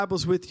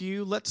Bibles with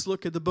you, let's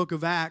look at the book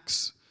of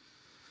Acts,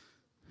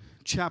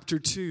 chapter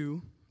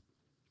 2.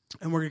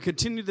 And we're going to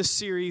continue the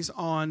series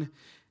on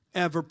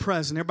ever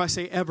present. Everybody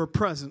say ever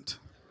present.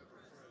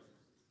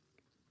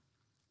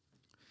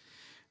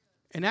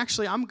 And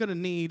actually, I'm going to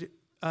need,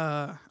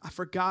 I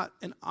forgot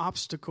an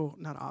object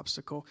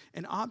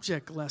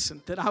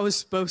lesson that I was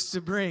supposed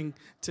to bring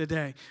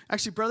today.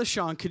 Actually, Brother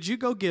Sean, could you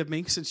go give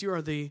me, since you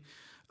are the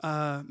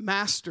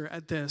master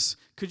at this,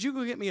 could you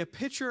go get me a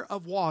pitcher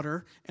of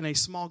water and a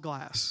small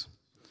glass?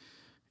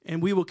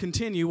 And we will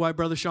continue while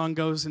Brother Sean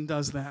goes and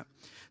does that.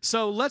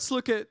 So let's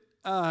look at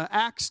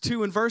Acts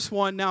 2 and verse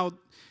 1. Now,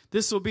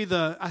 this will be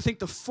I think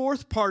the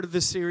fourth part of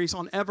this series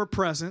on ever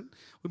present.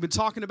 We've been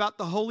talking about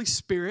the Holy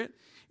Spirit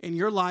in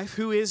your life.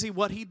 Who is He?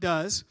 What He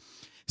does.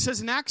 It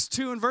says in Acts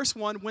 2 and verse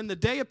 1, when the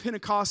day of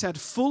Pentecost had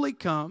fully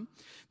come,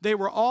 they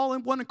were all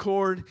in one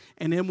accord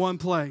and in one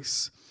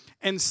place.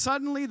 And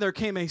suddenly there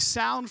came a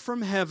sound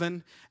from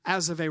heaven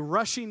as of a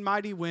rushing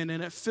mighty wind,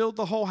 and it filled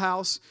the whole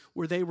house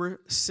where they were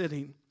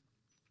sitting.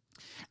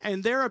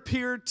 And there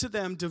appeared to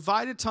them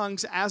divided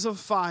tongues as of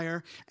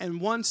fire,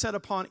 and one sat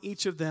upon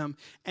each of them.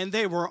 And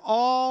they were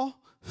all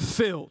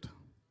filled.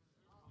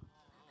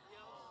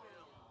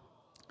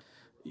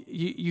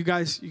 You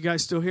guys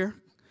still here?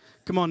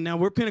 Come on now,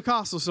 we're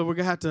Pentecostal, so we're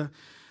going to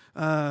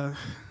have to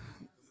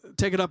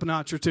take it up a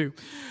notch or two.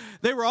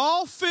 They were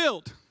all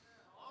filled.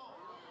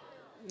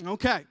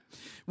 Okay.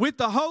 With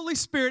the Holy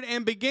Spirit,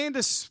 and began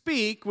to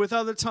speak with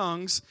other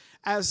tongues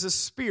as the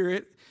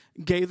Spirit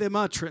gave them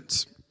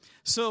utterance.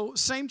 So,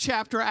 same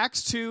chapter,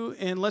 Acts 2,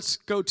 and let's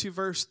go to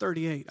verse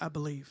 38, I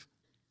believe.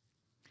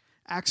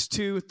 Acts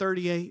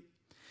 2:38.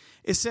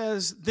 It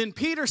says, Then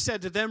Peter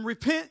said to them,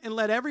 Repent and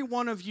let every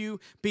one of you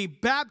be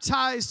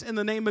baptized in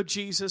the name of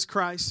Jesus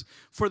Christ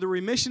for the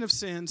remission of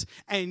sins,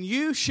 and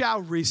you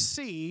shall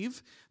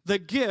receive the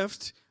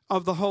gift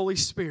of the Holy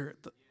Spirit.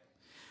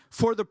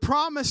 For the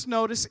promise,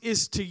 notice,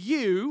 is to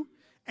you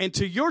and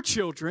to your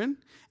children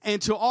and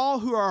to all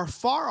who are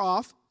far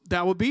off,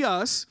 that will be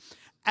us,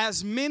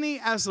 as many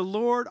as the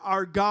Lord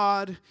our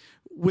God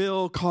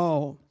will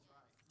call.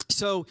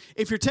 So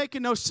if you're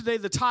taking notes today,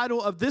 the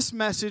title of this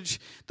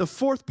message, the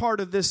fourth part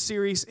of this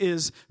series,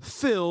 is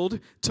Filled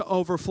to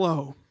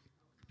Overflow.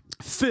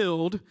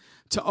 Filled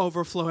to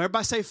Overflow.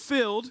 Everybody say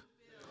filled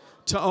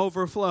to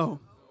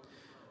overflow.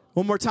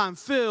 One more time,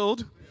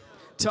 filled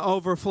to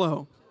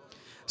overflow.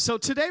 So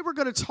today we're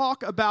going to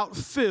talk about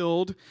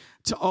filled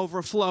to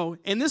overflow.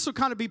 And this will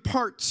kind of be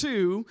part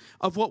 2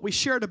 of what we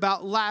shared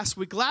about last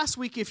week. Last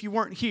week, if you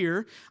weren't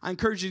here, I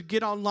encourage you to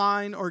get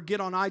online or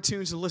get on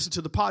iTunes and listen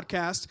to the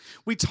podcast.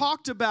 We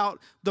talked about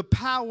the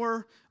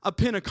power of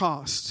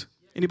Pentecost.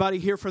 Anybody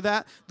here for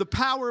that? The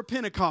power of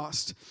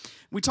Pentecost.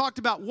 We talked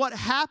about what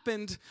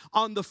happened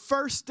on the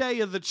first day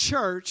of the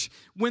church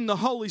when the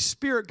Holy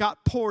Spirit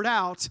got poured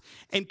out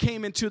and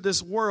came into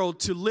this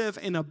world to live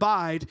and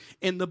abide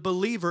in the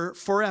believer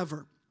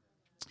forever.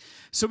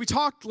 So we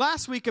talked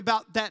last week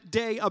about that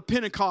day of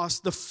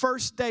Pentecost, the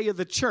first day of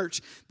the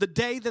church, the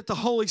day that the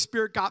Holy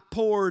Spirit got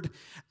poured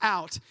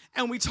out.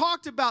 And we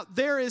talked about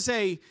there is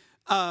a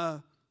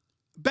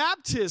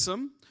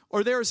baptism,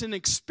 or there is an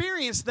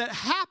experience that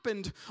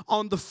happened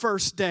on the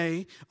first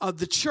day of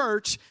the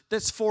church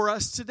that's for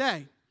us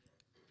today.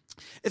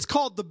 It's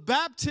called the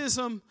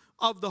baptism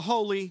of the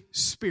Holy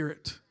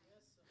Spirit.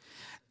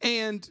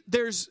 And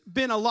there's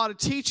been a lot of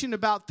teaching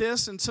about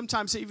this, and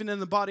sometimes even in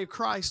the body of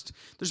Christ,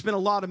 there's been a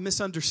lot of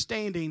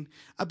misunderstanding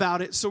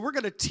about it. So we're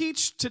going to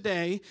teach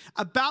today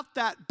about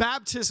that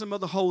baptism of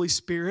the Holy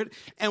Spirit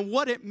and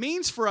what it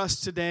means for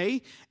us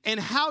today, and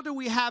how do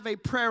we have a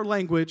prayer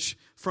language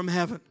from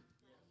heaven.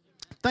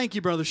 Thank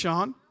you, Brother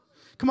Sean.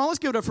 Come on, let's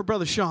give it up for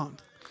Brother Sean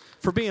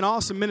for being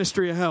awesome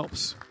ministry of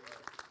helps.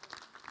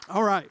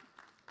 All right.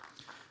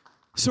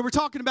 So we're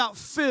talking about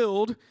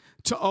filled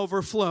to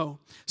overflow.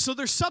 So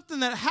there's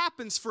something that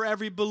happens for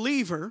every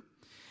believer.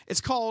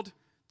 It's called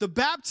the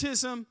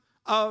baptism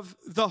of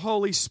the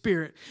Holy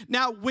Spirit.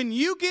 Now, when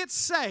you get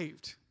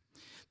saved,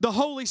 the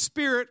Holy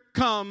Spirit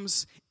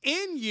comes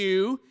in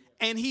you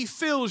and He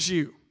fills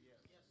you.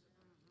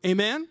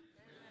 Amen?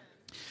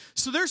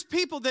 So there's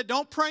people that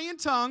don't pray in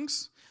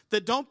tongues,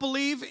 that don't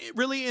believe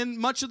really in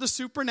much of the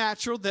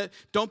supernatural, that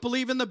don't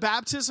believe in the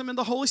baptism in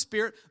the Holy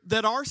Spirit,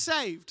 that are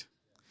saved,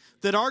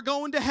 that are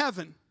going to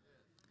heaven,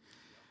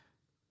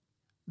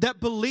 that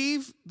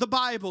believe the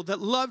Bible, that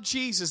love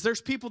Jesus.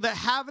 There's people that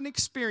haven't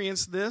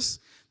experienced this,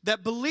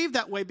 that believe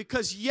that way,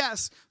 because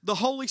yes, the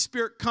Holy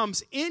Spirit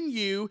comes in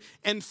you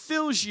and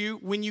fills you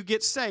when you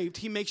get saved.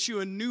 He makes you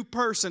a new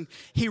person.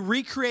 He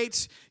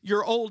recreates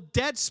your old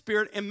dead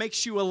spirit and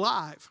makes you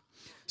alive.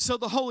 So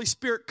the Holy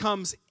Spirit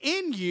comes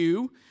in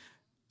you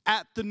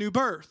at the new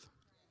birth.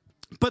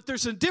 But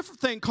there's a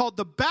different thing called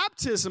the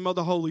baptism of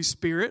the Holy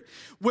Spirit,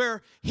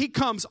 where He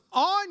comes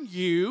on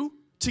you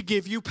to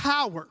give you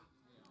power.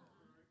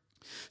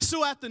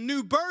 So at the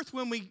new birth,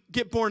 when we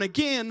get born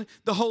again,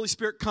 the Holy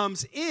Spirit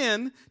comes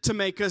in to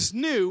make us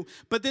new.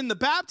 But then the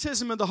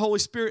baptism of the Holy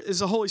Spirit is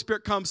the Holy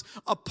Spirit comes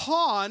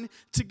upon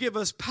to give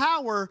us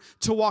power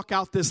to walk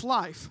out this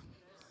life.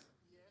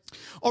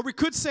 Or we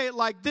could say it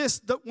like this,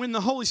 that when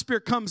the Holy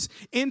Spirit comes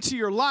into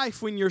your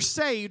life, when you're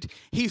saved,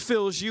 he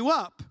fills you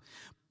up.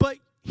 But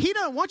he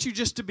doesn't want you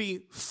just to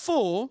be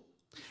full.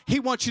 He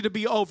wants you to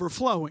be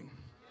overflowing.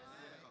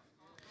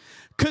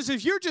 Because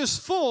if you're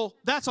just full,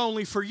 that's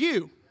only for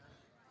you.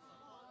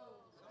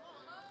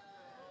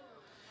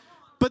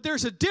 But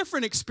there's a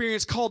different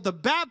experience called the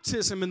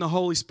baptism in the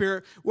Holy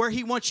Spirit where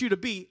he wants you to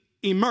be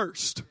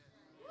immersed,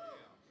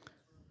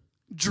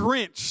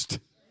 drenched,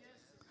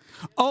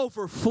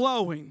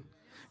 overflowing.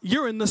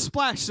 You're in the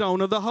splash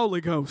zone of the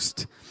Holy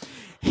Ghost.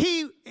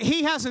 He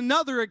has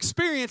another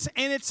experience,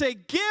 and it's a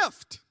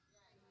gift.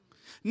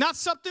 Not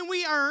something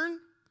we earn,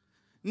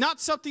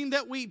 not something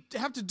that we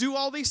have to do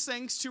all these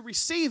things to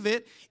receive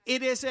it.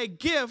 It is a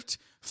gift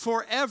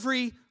for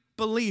every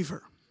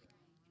believer.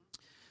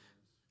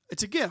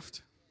 It's a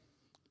gift.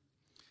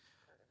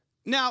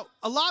 Now,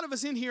 a lot of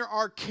us in here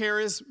are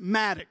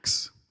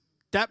charismatics.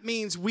 That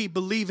means we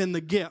believe in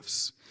the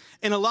gifts.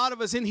 And a lot of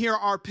us in here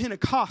are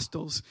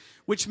Pentecostals,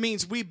 which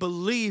means we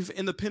believe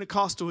in the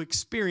Pentecostal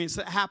experience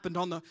that happened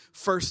on the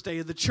first day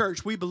of the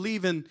church. We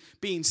believe in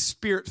being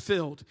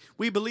spirit-filled.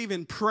 We believe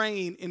in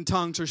praying in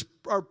tongues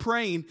or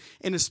praying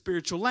in a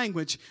spiritual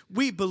language.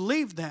 We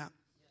believe that.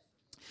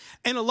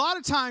 And a lot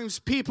of times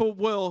people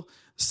will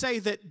say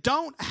that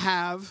don't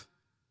have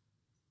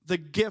the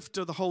gift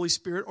of the Holy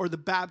Spirit or the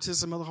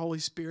baptism of the Holy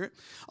Spirit.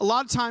 A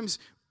lot of times,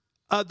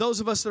 those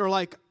of us that are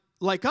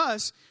like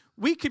us,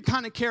 we could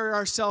kind of carry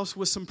ourselves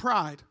with some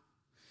pride,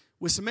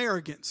 with some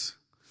arrogance.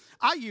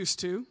 I used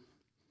to.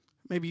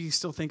 Maybe you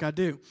still think I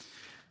do.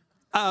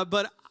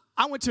 But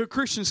I went to a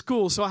Christian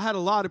school, so I had a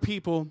lot of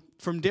people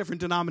from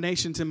different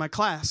denominations in my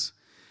class.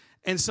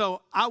 And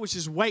so I was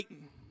just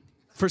waiting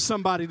for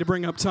somebody to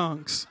bring up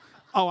tongues.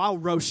 Oh, I'll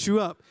roast you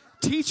up.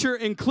 Teacher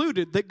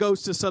included that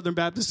goes to Southern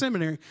Baptist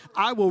Seminary.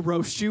 I will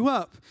roast you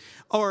up.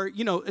 Or,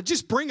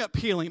 just bring up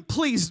healing.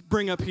 Please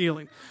bring up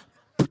healing.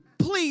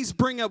 Please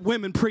bring up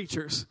women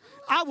preachers.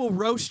 I will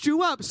roast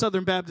you up,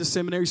 Southern Baptist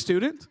Seminary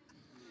student.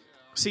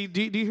 See,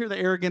 do you hear the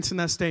arrogance in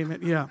that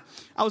statement? Yeah.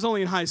 I was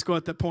only in high school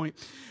at that point.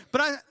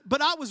 But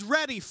I was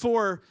ready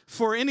for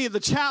any of the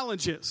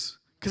challenges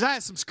because I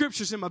had some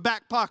scriptures in my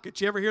back pocket.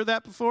 You ever hear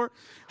that before?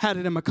 Had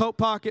it in my coat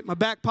pocket, my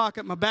back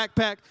pocket, my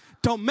backpack.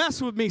 Don't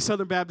mess with me,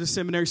 Southern Baptist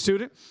Seminary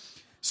student.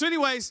 So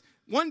anyways,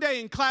 one day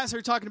in class, they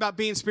were talking about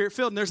being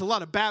spirit-filled, and there's a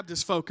lot of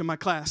Baptist folk in my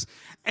class.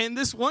 And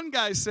this one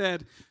guy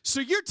said,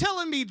 so you're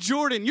telling me,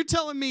 Jordan, you're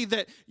telling me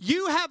that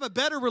you have a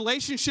better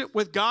relationship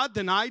with God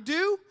than I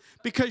do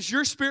because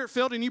you're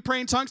spirit-filled and you pray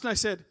in tongues? And I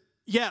said,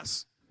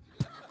 yes.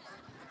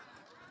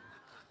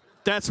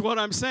 That's what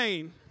I'm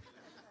saying.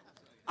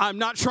 I'm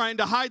not trying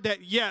to hide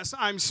that. Yes,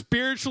 I'm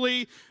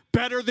spiritually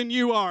better than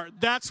you are.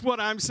 That's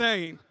what I'm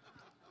saying.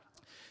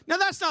 Now,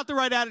 that's not the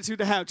right attitude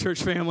to have,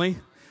 church family.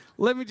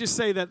 Let me just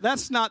say that.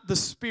 That's not the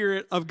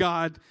Spirit of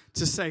God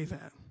to say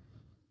that.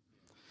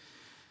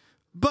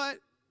 But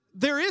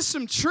there is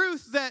some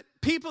truth that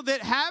people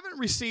that haven't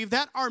received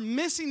that are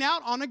missing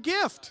out on a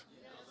gift.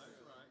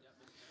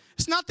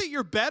 It's not that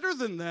you're better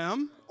than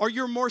them or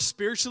you're more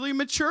spiritually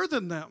mature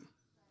than them.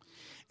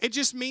 It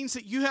just means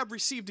that you have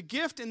received a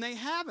gift and they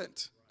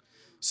haven't.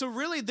 So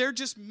really, they're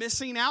just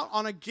missing out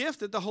on a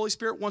gift that the Holy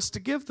Spirit wants to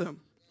give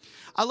them.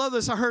 I love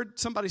this. I heard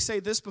somebody say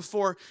this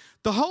before.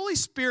 The Holy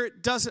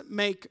Spirit doesn't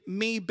make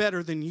me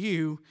better than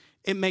you.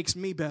 It makes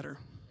me better.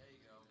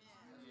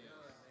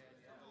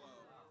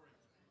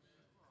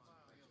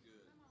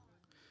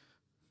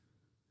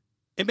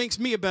 It makes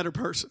me a better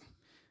person.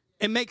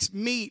 It makes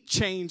me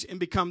change and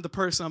become the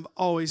person I've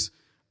always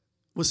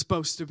was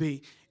supposed to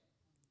be.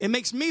 It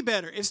makes me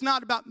better. It's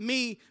not about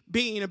me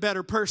being a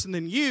better person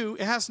than you.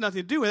 It has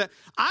nothing to do with that.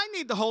 I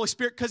need the Holy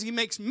Spirit because he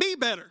makes me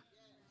better.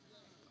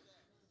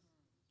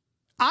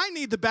 I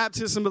need the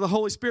baptism of the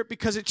Holy Spirit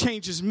because it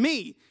changes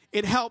me.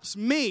 It helps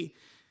me.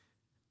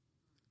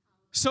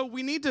 So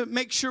we need to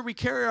make sure we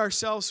carry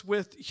ourselves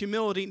with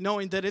humility,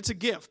 knowing that it's a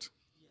gift.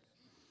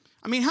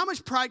 I mean, how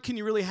much pride can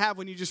you really have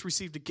when you just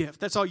received a gift?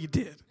 That's all you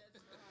did.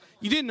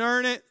 You didn't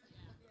earn it.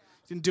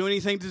 Didn't do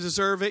anything to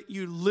deserve it.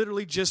 You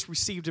literally just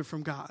received it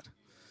from God.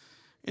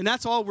 And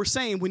that's all we're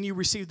saying when you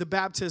receive the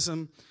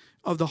baptism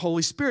of the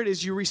Holy Spirit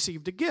is you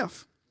received a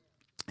gift.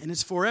 And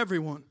it's for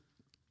everyone.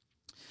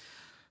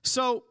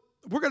 So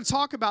we're going to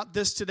talk about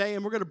this today,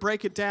 and we're going to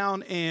break it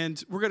down,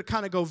 and we're going to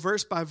kind of go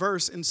verse by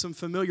verse in some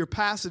familiar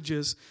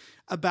passages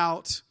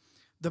about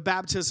the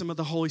baptism of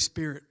the Holy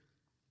Spirit.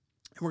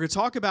 And we're going to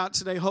talk about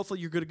today,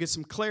 hopefully you're going to get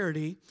some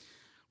clarity.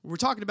 We're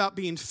talking about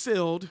being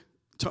filled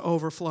to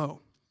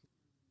overflow.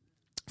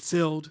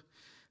 Filled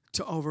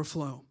to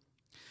overflow.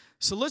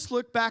 So let's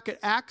look back at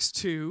Acts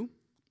 2,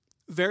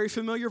 very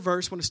familiar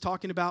verse when it's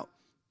talking about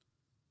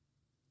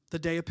the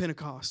day of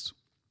Pentecost.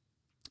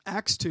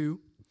 Acts 2.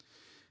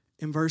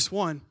 In verse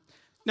 1.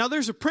 Now,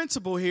 there's a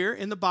principle here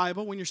in the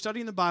Bible. When you're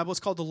studying the Bible, it's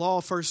called the law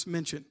of first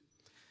mention.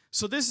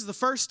 So this is the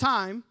first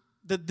time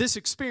that this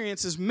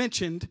experience is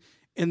mentioned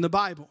in the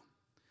Bible.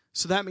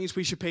 So that means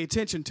we should pay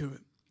attention to it.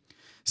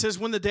 It says,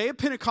 when the day of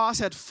Pentecost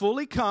had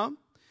fully come,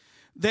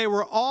 they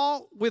were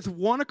all with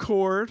one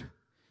accord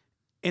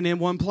and in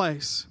one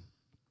place.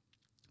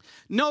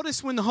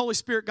 Notice when the Holy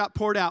Spirit got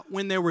poured out,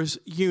 when there was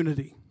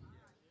unity.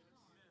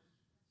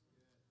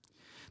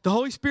 The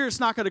Holy Spirit's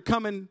not going to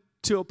come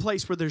into a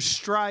place where there's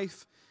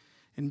strife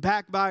and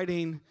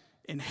backbiting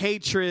and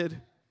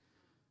hatred.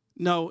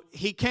 No,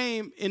 he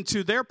came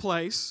into their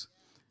place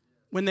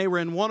when they were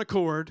in one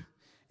accord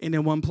and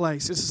in one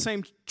place. It's the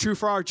same true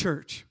for our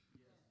church.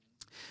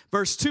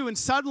 Verse 2, and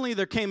suddenly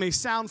there came a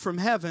sound from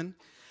heaven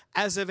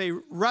as of a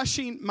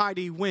rushing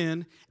mighty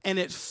wind, and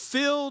it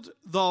filled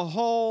the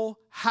whole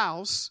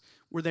house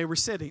where they were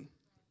sitting.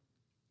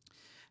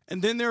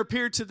 And then there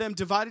appeared to them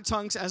divided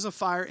tongues as of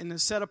fire, and it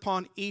set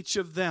upon each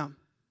of them.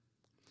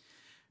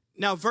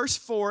 Now, verse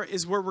 4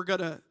 is where we're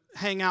going to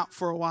hang out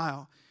for a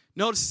while.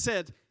 Notice it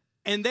said,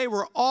 and they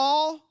were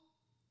all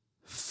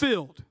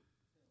filled.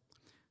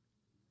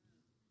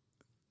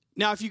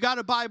 Now, if you got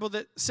a Bible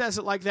that says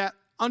it like that,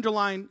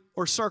 underline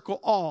or circle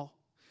all.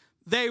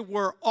 They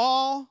were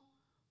all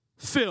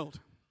filled.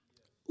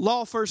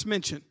 Law first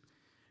mentioned.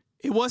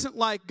 It wasn't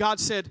like God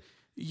said,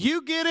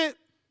 you get it,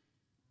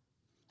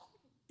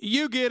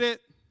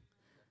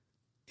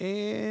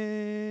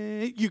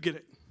 and you get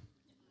it.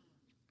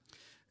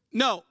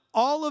 No,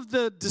 all of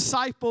the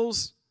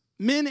disciples,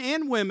 men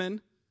and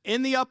women,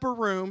 in the upper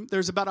room,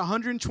 there's about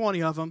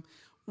 120 of them,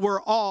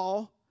 were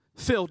all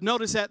filled.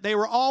 Notice that they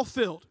were all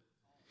filled.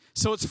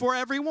 So it's for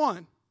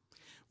everyone.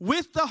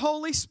 With the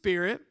Holy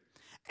Spirit,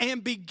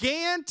 and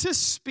began to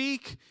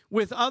speak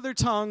with other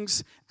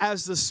tongues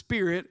as the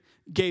Spirit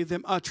gave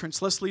them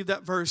utterance. Let's leave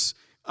that verse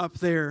up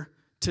there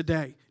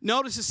today.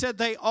 Notice it said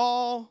they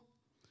all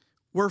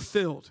were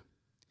filled,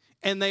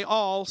 and they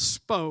all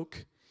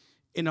spoke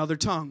in other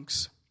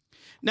tongues.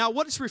 Now,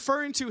 what it's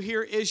referring to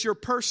here is your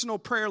personal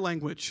prayer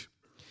language.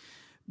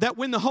 That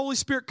when the Holy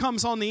Spirit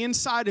comes on the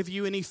inside of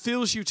you and he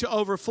fills you to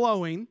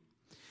overflowing,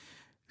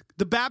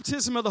 the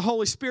baptism of the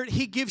Holy Spirit,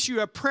 he gives you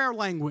a prayer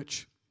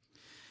language.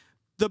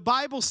 The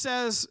Bible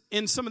says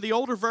in some of the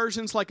older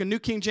versions, like a New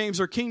King James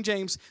or King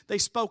James, they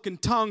spoke in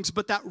tongues,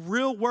 but that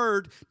real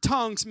word,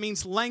 tongues,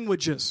 means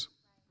languages.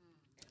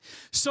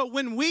 So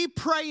when we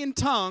pray in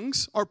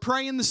tongues or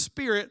pray in the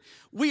Spirit,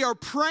 we are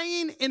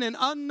praying in an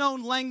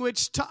unknown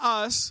language to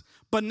us,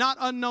 but not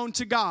unknown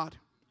to God.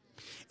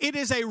 It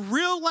is a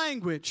real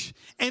language,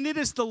 and it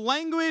is the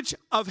language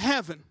of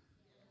heaven.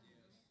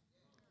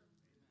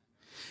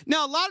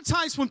 Now, a lot of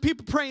times when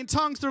people pray in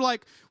tongues, they're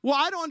like, well,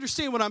 I don't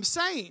understand what I'm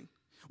saying.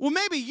 Well,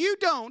 maybe you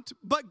don't,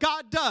 but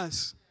God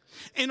does.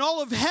 And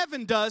all of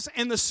heaven does,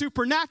 and the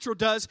supernatural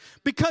does,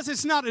 because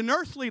it's not an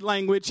earthly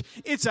language,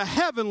 it's a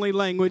heavenly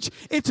language.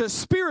 It's a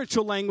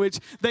spiritual language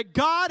that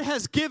God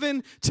has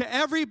given to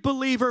every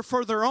believer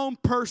for their own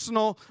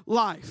personal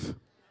life.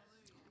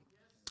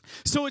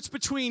 So it's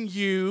between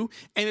you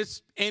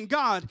and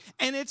God,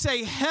 and it's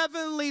a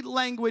heavenly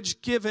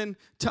language given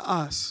to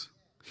us.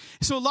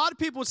 So a lot of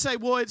people would say,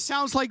 well, it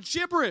sounds like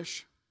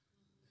gibberish.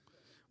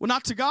 Well,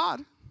 not to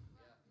God.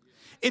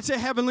 It's a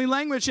heavenly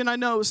language, and I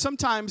know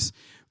sometimes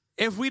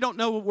if we don't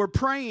know what we're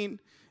praying,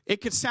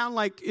 it could sound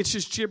like it's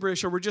just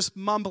gibberish or we're just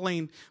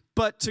mumbling.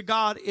 But to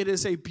God, it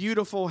is a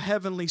beautiful,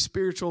 heavenly,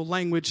 spiritual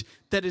language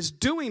that is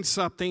doing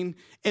something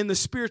in the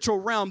spiritual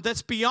realm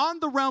that's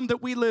beyond the realm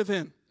that we live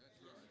in.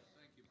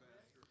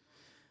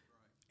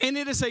 And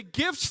it is a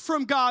gift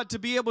from God to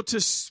be able to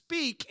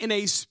speak in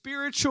a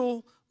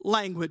spiritual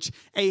language,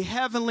 a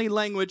heavenly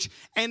language,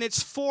 and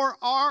it's for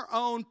our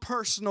own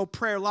personal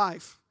prayer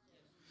life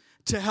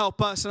to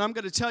help us. And I'm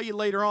going to tell you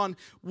later on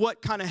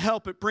what kind of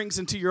help it brings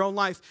into your own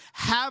life,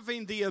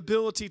 having the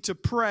ability to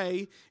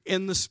pray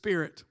in the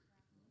Spirit.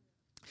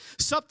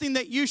 Something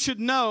that you should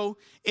know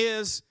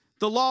is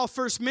the law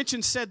first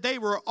mentioned said they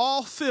were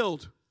all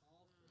filled.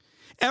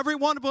 Every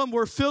one of them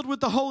were filled with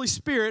the Holy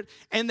Spirit,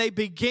 and they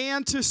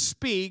began to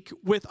speak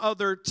with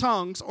other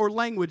tongues or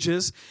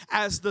languages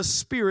as the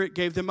Spirit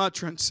gave them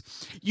utterance.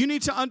 You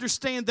need to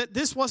understand that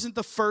this wasn't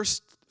the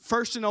first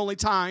and only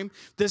time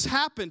this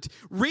happened.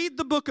 Read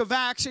the book of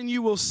Acts, and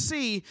you will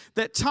see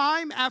that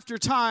time after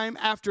time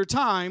after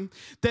time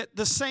that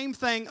the same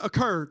thing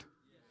occurred.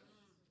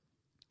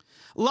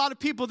 A lot of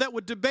people that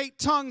would debate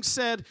tongues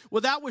said,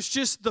 well, that was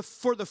just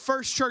for the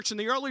first church in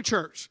the early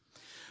church.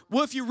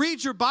 Well, if you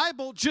read your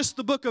Bible, just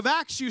the book of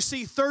Acts, you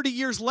see 30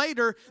 years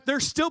later, they're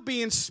still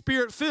being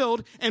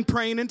Spirit-filled and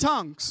praying in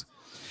tongues.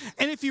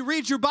 And if you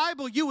read your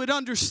Bible, you would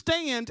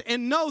understand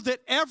and know that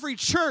every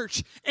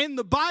church in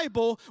the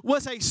Bible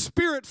was a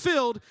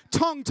Spirit-filled,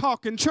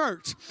 tongue-talking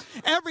church.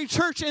 Every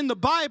church in the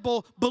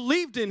Bible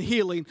believed in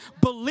healing,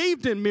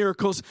 believed in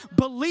miracles,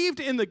 believed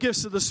in the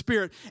gifts of the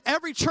Spirit.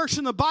 Every church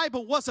in the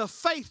Bible was a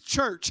faith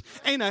church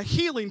and a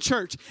healing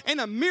church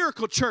and a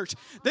miracle church.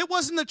 There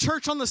wasn't a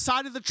church on the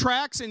side of the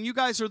tracks and you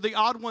guys are the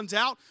odd ones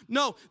out.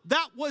 No,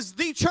 that was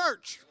the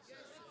church.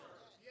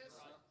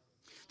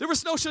 There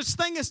was no such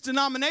thing as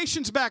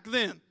denominations back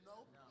then.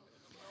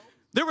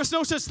 There was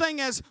no such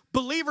thing as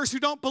believers who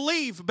don't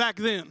believe back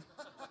then.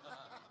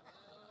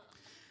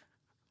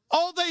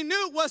 All they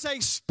knew was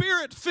a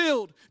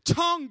Spirit-filled,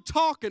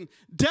 tongue-talking,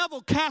 devil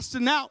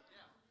casting out.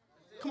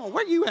 Come on,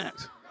 where you at?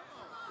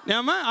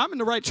 Now, I'm in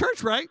the right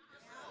church, right?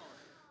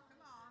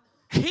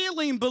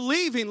 healing,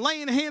 believing,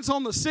 laying hands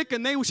on the sick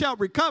and they shall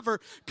recover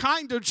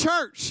kind of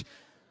church.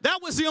 That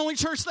was the only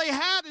church they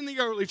had in the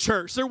early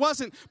church. There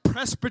wasn't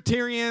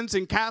Presbyterians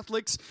and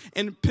Catholics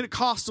and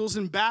Pentecostals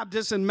and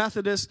Baptists and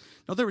Methodists.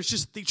 No, there was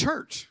just the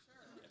church.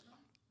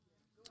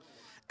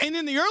 And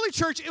in the early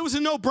church, it was a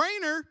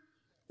no-brainer.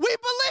 We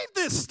believe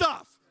this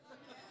stuff.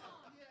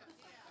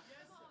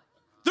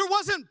 There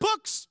wasn't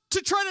books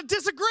to try to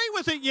disagree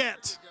with it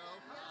yet.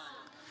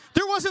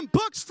 There wasn't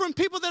books from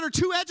people that are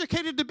too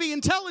educated to be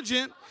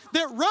intelligent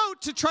that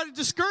wrote to try to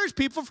discourage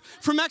people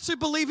from actually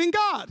believing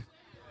God.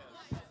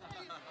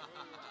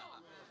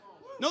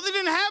 No, they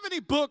didn't have any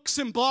books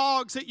and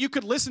blogs that you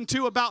could listen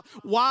to about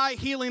why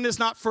healing is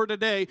not for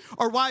today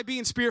or why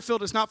being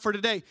spirit-filled is not for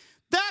today.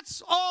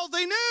 That's all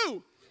they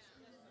knew.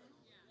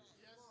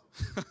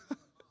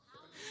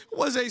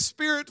 Was a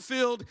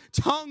spirit-filled,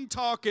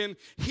 tongue-talking,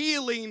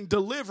 healing,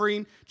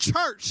 delivering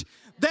church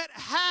that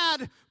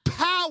had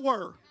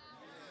power.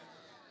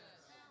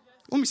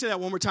 Let me say that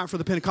one more time for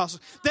the Pentecostals.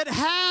 That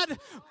had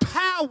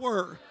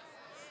power.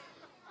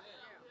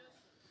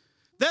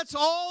 That's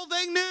all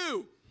they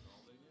knew.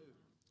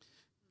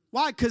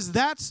 Why? Because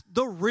that's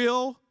the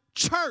real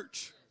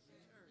church.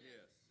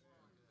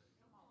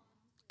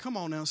 Come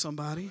on now,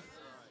 somebody.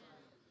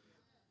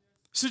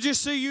 So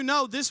just so you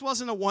know, this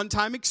wasn't a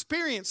one-time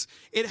experience.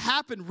 It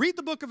happened. Read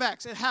the book of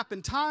Acts. It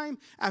happened time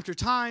after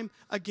time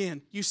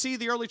again. You see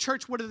the early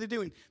church, what are they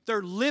doing?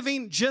 They're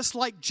living just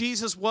like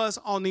Jesus was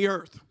on the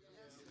earth.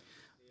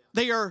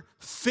 They are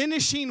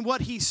finishing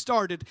what he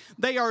started.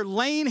 They are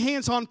laying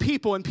hands on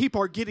people and people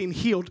are getting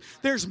healed.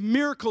 There's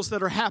miracles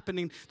that are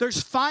happening.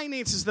 There's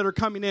finances that are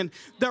coming in.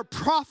 They're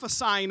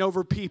prophesying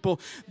over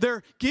people.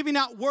 They're giving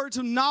out words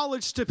of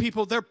knowledge to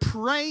people. They're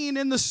praying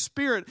in the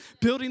Spirit,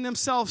 building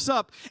themselves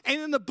up.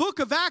 And in the book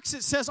of Acts,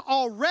 it says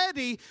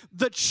already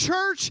the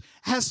church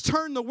has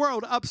turned the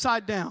world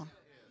upside down.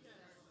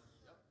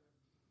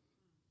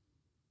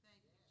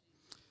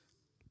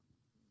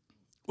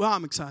 Well,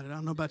 I'm excited. I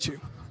don't know about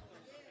you.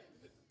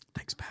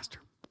 Thanks, Pastor.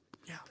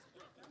 Yeah.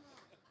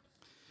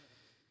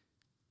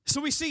 So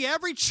we see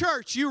every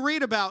church you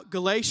read about,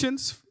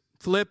 Galatians,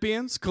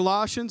 Philippians,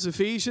 Colossians,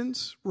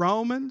 Ephesians,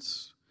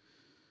 Romans,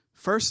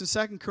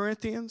 1st and 2nd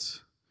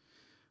Corinthians.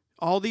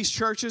 All these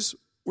churches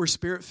were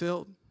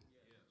spirit-filled,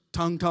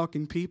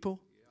 tongue-talking people.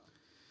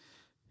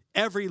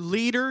 Every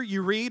leader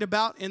you read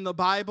about in the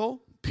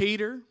Bible,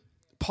 Peter,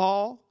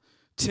 Paul,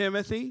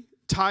 Timothy,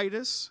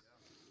 Titus,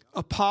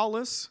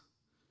 Apollos.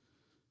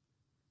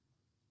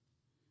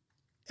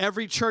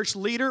 Every church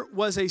leader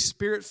was a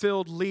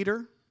spirit-filled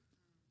leader.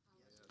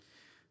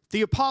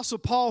 The Apostle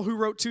Paul, who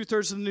wrote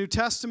 2/3 of the New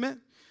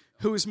Testament,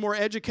 who was more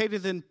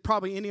educated than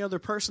probably any other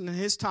person in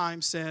his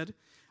time, said,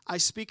 I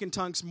speak in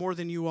tongues more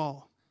than you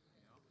all.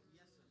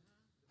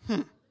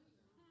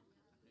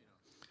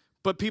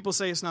 But people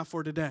say it's not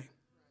for today.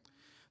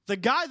 The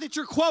guy that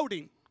you're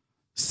quoting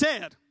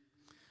said,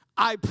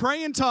 I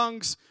pray in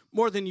tongues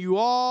more than you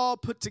all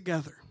put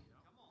together.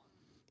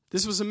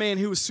 This was a man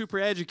who was super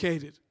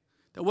educated.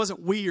 That wasn't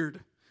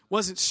weird,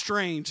 wasn't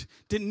strange,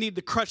 didn't need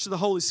the crutch of the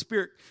Holy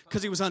Spirit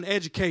because he was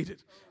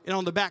uneducated and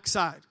on the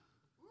backside.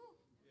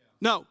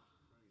 No.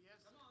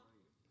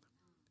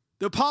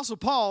 The Apostle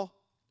Paul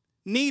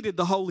needed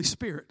the Holy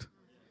Spirit.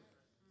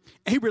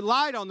 He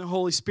relied on the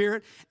Holy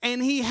Spirit,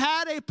 and he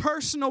had a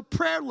personal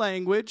prayer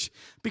language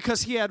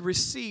because he had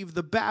received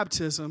the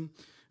baptism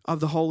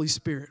of the Holy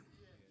Spirit.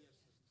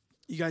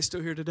 You guys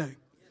still here today?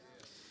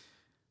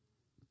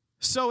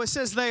 So it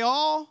says they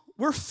all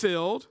were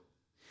filled.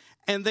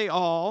 And they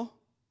all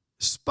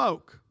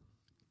spoke.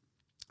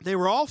 They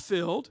were all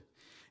filled,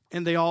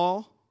 and they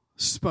all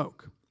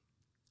spoke.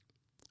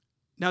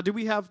 Now, do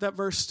we have that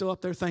verse still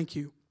up there? Thank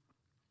you.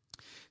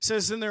 It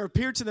says, then there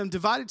appeared to them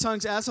divided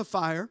tongues as of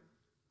fire,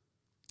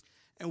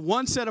 and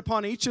one sat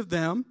upon each of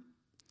them,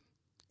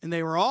 and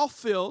they were all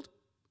filled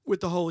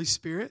with the Holy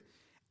Spirit,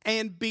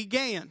 and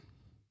began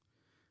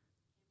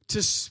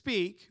to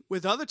speak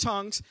with other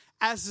tongues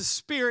as the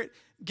Spirit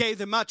gave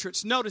them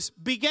utterance. Notice,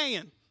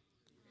 began.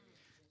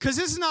 Because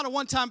this is not a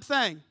one-time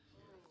thing.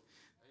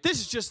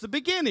 This is just the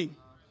beginning.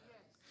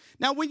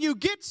 Now, when you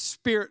get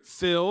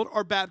Spirit-filled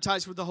or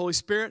baptized with the Holy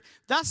Spirit,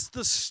 that's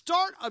the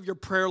start of your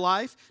prayer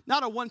life,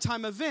 not a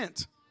one-time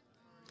event.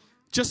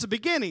 Just the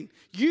beginning.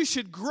 You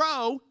should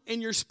grow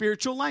in your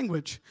spiritual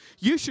language.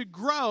 You should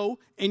grow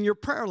in your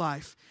prayer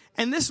life.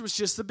 And this was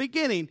just the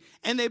beginning.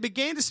 And they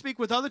began to speak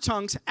with other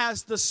tongues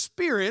as the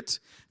Spirit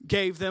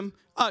gave them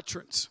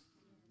utterance.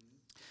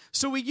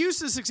 So we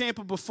used this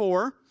example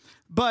before,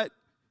 but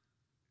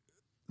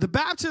the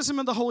baptism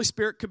of the Holy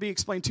Spirit could be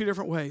explained two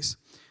different ways.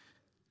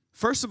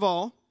 First of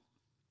all,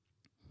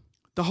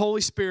 the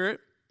Holy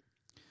Spirit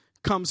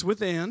comes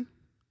within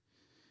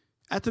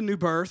at the new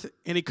birth,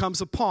 and he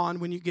comes upon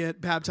when you get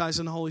baptized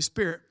in the Holy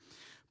Spirit.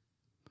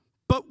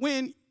 But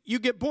when you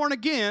get born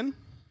again,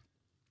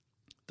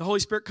 the Holy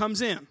Spirit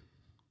comes in.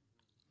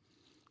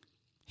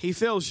 He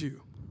fills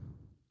you.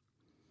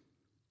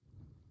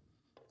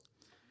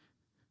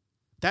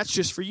 That's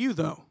just for you,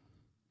 though.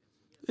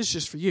 It's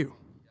just for you.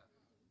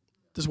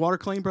 Does water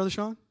clean, Brother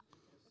Sean?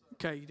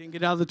 Okay, you didn't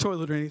get out of the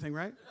toilet or anything,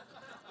 right?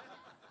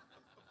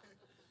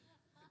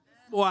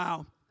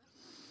 Wow.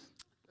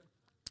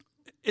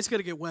 It's going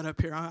to get wet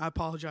up here. I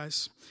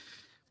apologize.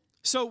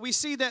 So we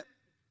see that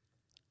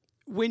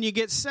when you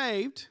get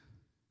saved,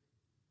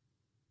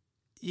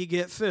 you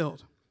get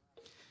filled.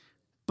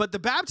 But the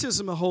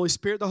baptism of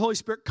the Holy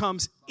Spirit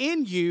comes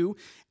in you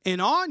and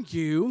on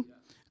you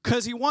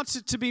because he wants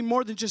it to be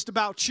more than just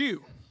about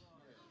you.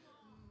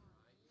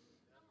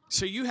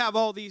 So you have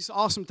all these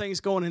awesome things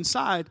going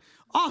inside.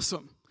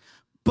 Awesome.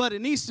 But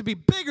it needs to be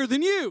bigger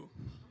than you.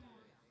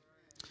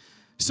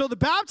 So the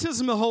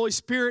baptism of the Holy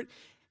Spirit,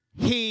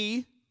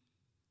 he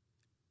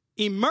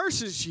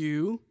immerses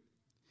you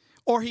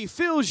or he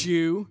fills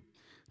you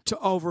to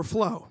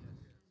overflow.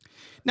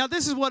 Now,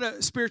 this is what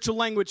a spiritual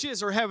language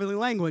is, or heavenly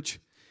language.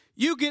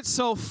 You get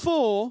so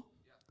full,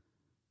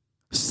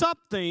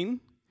 something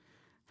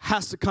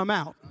has to come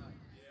out.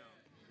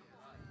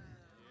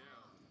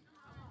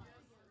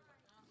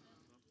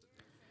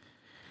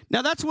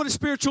 Now, that's what a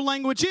spiritual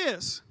language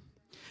is.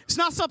 It's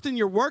not something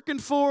you're working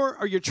for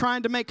or you're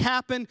trying to make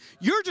happen.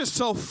 You're just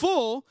so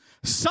full,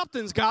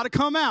 something's got to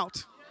come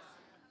out.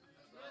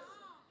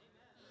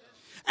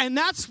 And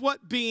that's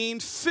what being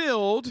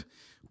filled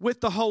with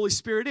the Holy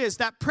Spirit is.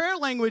 That prayer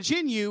language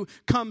in you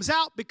comes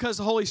out because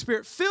the Holy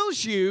Spirit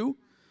fills you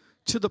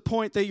to the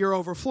point that you're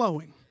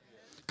overflowing.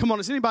 Come on,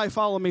 does anybody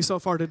follow me so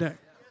far today?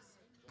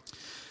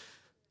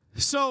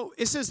 So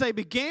it says they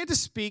began to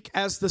speak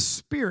as the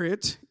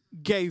Spirit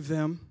gave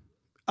them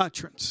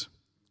utterance.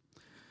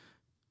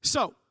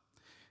 So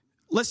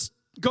let's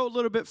go a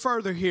little bit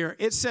further here.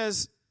 It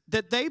says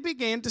that they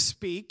began to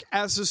speak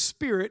as the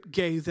Spirit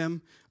gave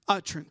them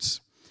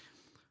utterance.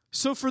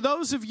 So for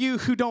those of you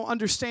who don't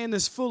understand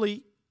this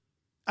fully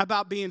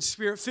about being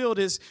Spirit-filled,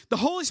 is the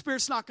Holy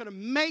Spirit's not going to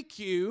make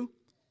you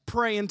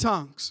pray in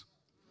tongues.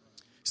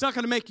 He's not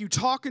going to make you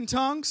talk in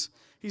tongues.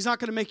 He's not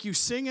going to make you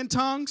sing in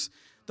tongues.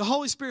 The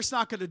Holy Spirit's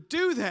not going to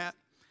do that.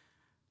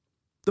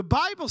 The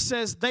Bible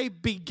says they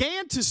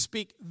began to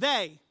speak.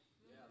 They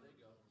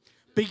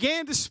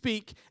began to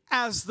speak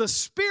as the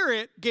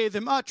Spirit gave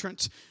them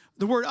utterance.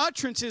 The word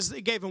utterance is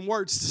it gave them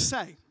words to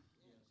say.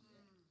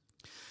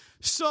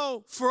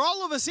 So for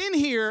all of us in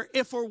here,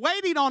 if we're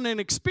waiting on an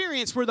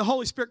experience where the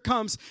Holy Spirit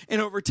comes and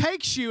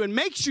overtakes you and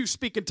makes you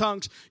speak in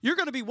tongues, you're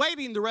going to be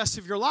waiting the rest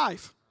of your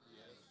life.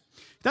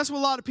 That's what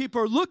a lot of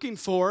people are looking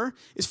for,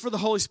 is for the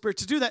Holy Spirit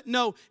to do that.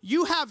 No,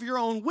 you have your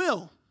own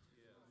will.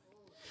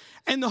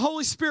 And the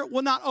Holy Spirit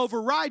will not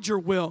override your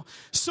will.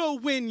 So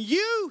when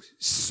you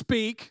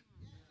speak,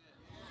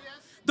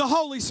 the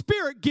Holy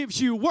Spirit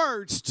gives you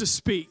words to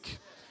speak.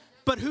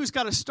 But who's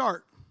got to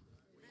start?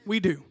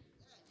 We do.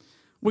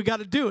 We got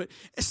to do it.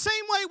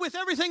 Same way with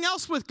everything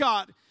else with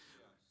God.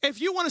 If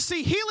you want to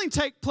see healing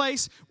take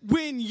place,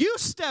 when you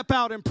step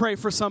out and pray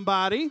for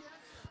somebody,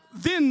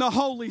 then the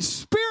Holy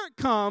Spirit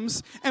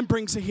comes and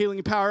brings the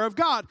healing power of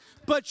God.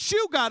 But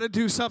you got to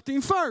do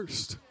something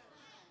first.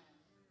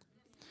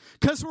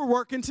 Because we're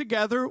working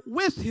together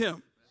with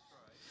Him.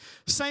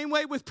 Same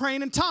way with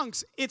praying in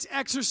tongues. It's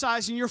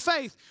exercising your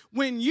faith.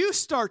 When you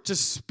start to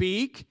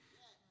speak,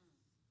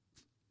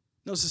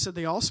 notice I said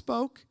they all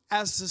spoke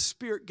as the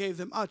Spirit gave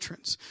them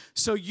utterance.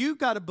 So you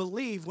got to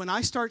believe when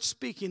I start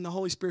speaking, the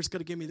Holy Spirit's going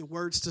to give me the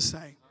words to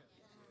say.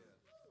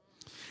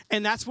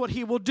 And that's what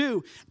He will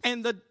do.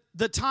 And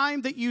the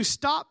time that you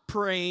stop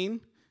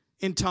praying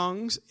in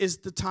tongues is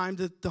the time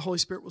that the Holy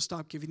Spirit will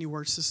stop giving you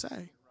words to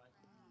say.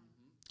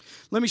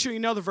 Let me show you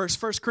another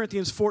verse, 1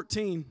 Corinthians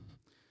 14.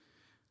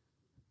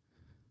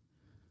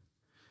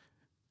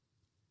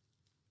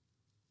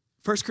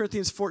 First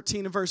Corinthians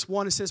 14 and verse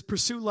 1, it says,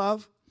 pursue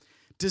love,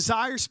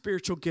 desire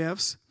spiritual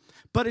gifts,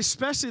 but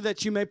especially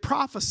that you may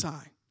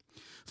prophesy.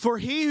 For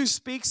he who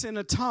speaks in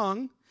a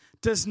tongue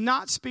does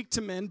not speak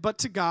to men, but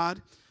to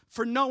God,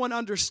 for no one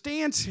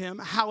understands him.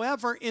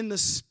 However, in the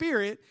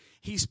Spirit,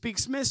 he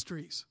speaks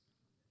mysteries.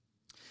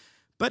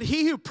 But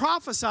he who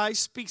prophesies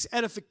speaks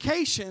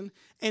edification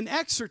and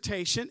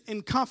exhortation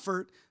and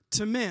comfort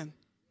to men.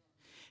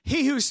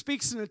 He who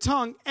speaks in a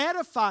tongue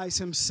edifies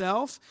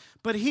himself,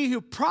 but he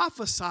who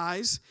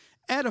prophesies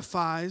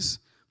edifies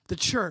the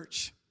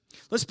church.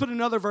 Let's put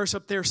another verse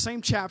up there,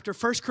 same chapter,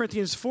 1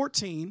 Corinthians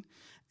 14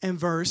 and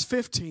verse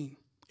 15,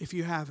 if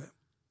you have it.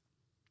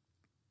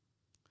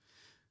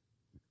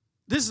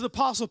 This is the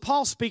Apostle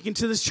Paul speaking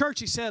to this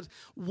church. He said,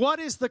 what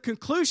is the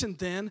conclusion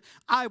then?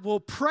 I will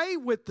pray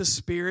with the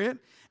Spirit,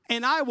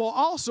 and I will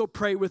also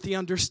pray with the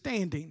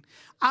understanding.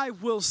 I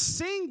will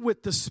sing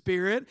with the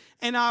Spirit,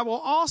 and I will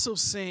also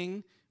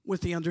sing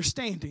with the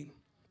understanding.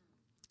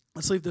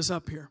 Let's leave this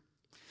up here.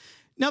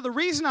 Now, the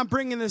reason I'm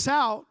bringing this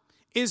out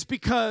is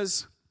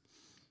because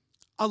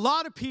a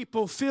lot of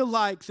people feel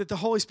like that the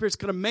Holy Spirit's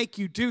going to make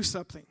you do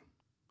something,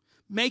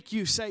 make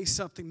you say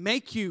something,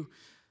 make you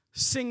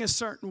sing a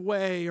certain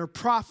way or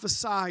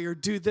prophesy or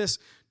do this.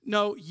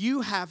 No,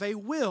 you have a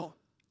will.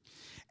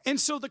 And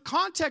so the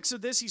context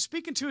of this, he's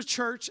speaking to a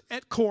church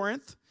at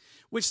Corinth,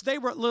 which they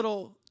were a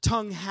little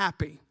tongue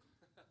happy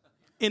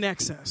in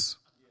excess.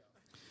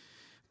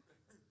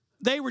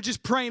 they were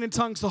just praying in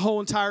tongues the whole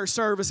entire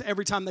service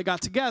every time they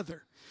got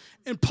together.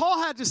 And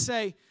Paul had to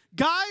say,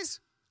 guys,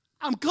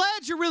 I'm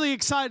glad you're really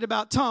excited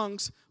about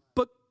tongues,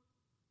 but,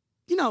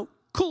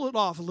 cool it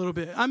off a little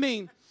bit. I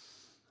mean,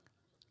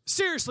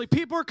 seriously,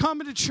 people are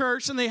coming to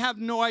church and they have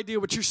no idea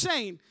what you're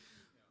saying.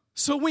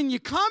 So when you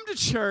come to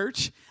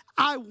church,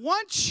 I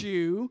want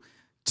you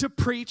to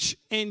preach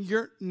in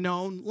your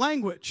known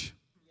language.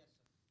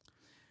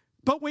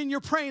 But when you're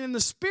praying in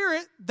the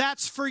Spirit,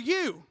 that's for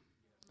you.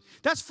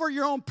 That's for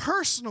your own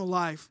personal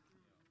life.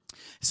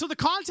 So the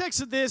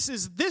context of this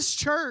is this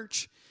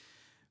church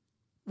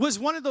was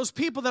one of those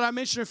people that I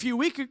mentioned a few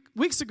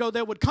weeks ago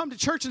that would come to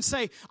church and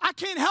say, I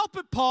can't help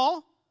it,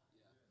 Paul.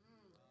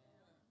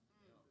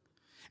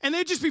 And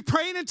they'd just be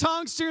praying in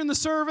tongues during the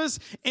service,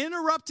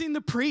 interrupting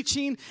the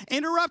preaching,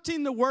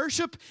 interrupting the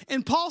worship.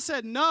 And Paul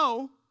said,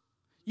 no,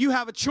 you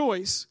have a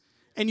choice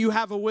and you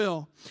have a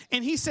will.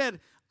 And he said,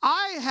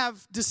 I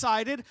have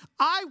decided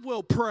I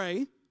will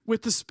pray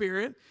with the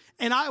Spirit,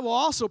 and I will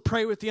also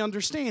pray with the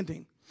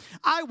understanding.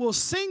 I will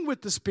sing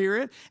with the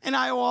Spirit, and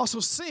I will also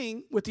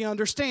sing with the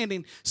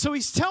understanding. So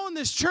he's telling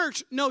this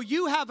church, no,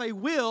 you have a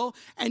will,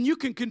 and you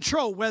can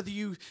control whether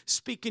you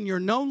speak in your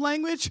known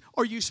language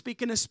or you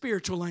speak in a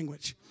spiritual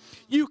language.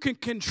 You can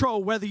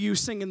control whether you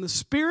sing in the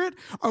Spirit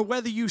or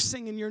whether you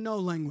sing in your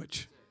known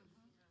language.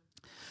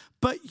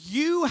 But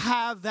you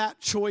have that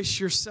choice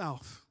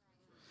yourself.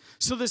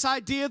 So this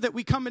idea that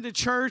we come into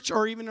church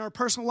or even in our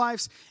personal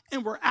lives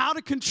and we're out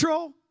of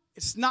control,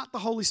 it's not the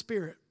Holy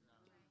Spirit.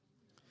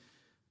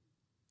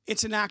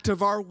 It's an act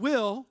of our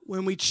will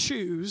when we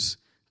choose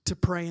to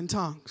pray in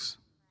tongues.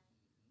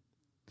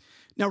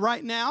 Now,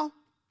 right now,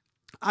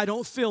 I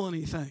don't feel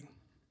anything.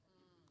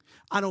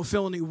 I don't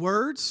feel any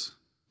words.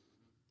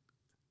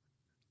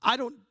 I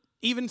don't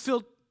even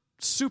feel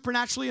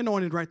supernaturally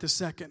anointed right this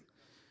second.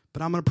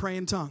 But I'm going to pray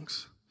in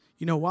tongues.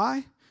 You know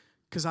why?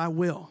 Because I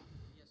will.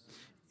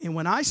 And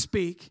when I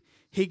speak,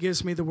 he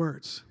gives me the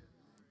words.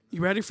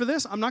 You ready for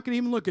this? I'm not going to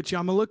even look at you.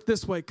 I'm going to look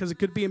this way because it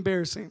could be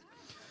embarrassing.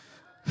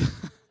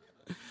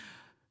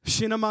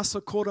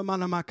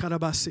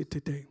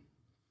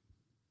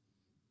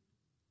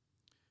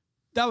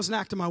 That was an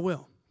act of my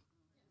will.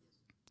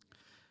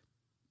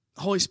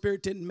 The Holy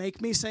Spirit didn't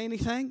make me say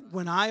anything.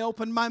 When I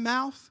opened my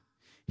mouth,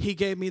 he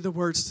gave me the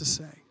words to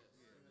say.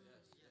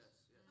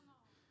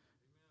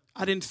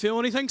 I didn't feel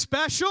anything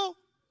special.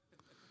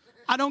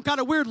 I don't got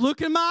a weird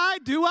look in my eye,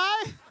 do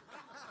I?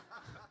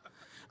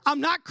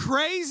 I'm not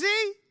crazy.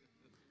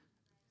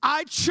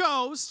 I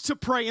chose to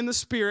pray in the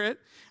Spirit,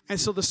 and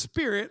so the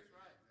Spirit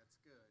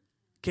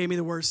gave me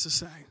the words to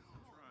say.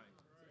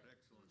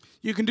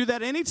 You can do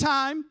that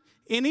anytime,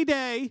 any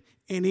day,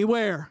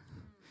 anywhere.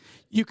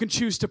 You can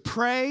choose to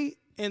pray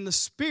in the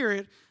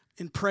Spirit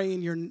and pray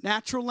in your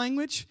natural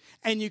language,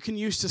 and you can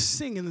use to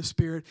sing in the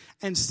Spirit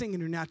and sing in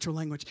your natural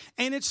language.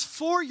 And it's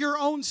for your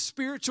own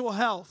spiritual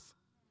health.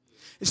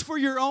 It's for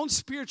your own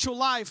spiritual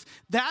life.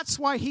 That's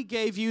why he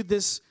gave you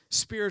this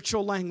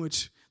spiritual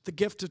language, the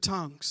gift of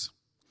tongues.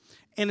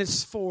 And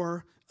it's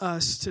for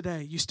us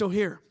today. You still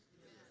here?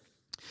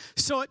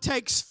 So it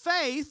takes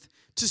faith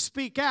to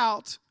speak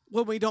out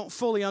when we don't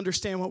fully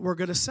understand what we're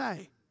going to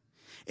say.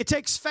 It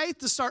takes faith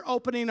to start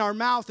opening our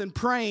mouth and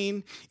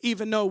praying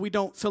even though we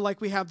don't feel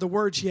like we have the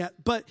words yet.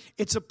 But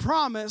it's a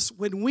promise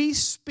when we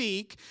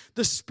speak,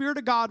 the Spirit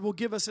of God will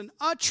give us an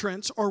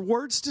utterance or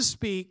words to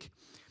speak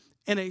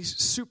in a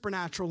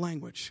supernatural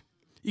language.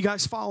 You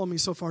guys follow me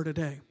so far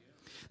today?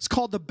 It's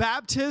called the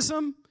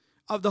baptism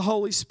of the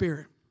Holy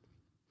Spirit.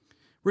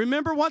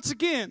 Remember once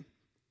again,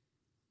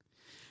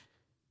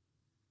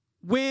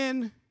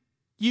 when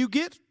you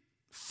get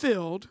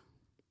filled,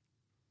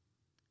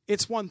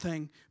 it's one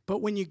thing,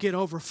 but when you get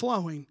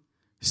overflowing,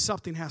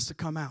 something has to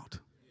come out.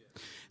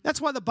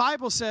 That's why the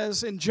Bible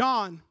says in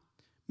John,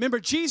 remember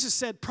Jesus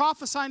said,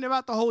 prophesying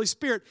about the Holy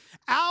Spirit,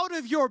 out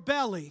of your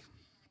belly,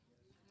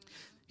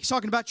 he's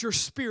talking about your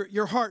spirit,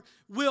 your heart,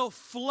 will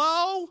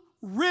flow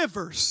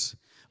rivers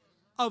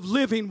of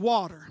living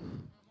water.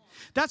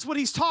 That's what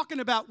he's talking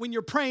about when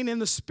you're praying in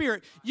the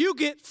Spirit. You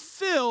get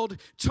filled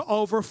to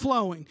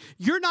overflowing.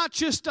 You're not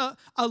just a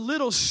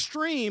little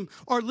stream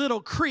or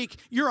little creek.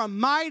 You're a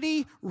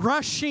mighty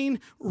rushing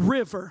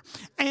river.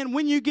 And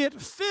when you get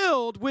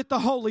filled with the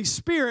Holy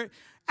Spirit,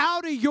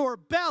 out of your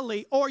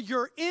belly or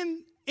your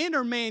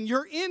inner man,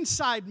 your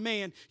inside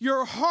man,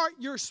 your heart,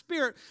 your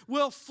spirit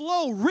will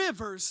flow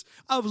rivers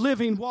of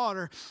living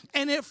water.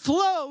 And it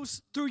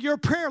flows through your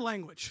prayer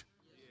language.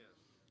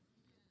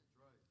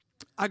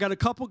 I got a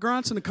couple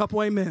grunts and a couple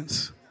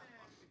amens.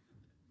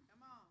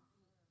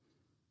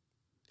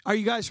 Are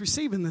you guys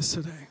receiving this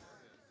today?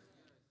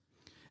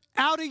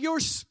 Out of your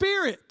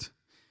spirit,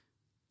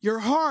 your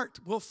heart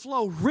will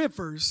flow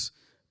rivers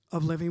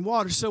of living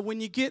water. So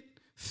when you get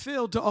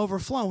filled to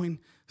overflowing,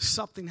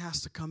 something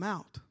has to come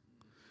out.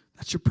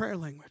 That's your prayer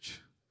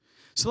language.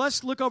 So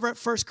let's look over at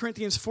 1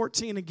 Corinthians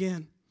 14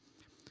 again.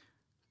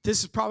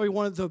 This is probably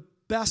one of the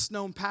best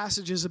known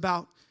passages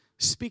about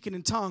speaking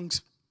in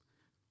tongues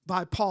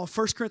by Paul.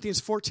 1 Corinthians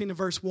 14 and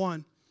verse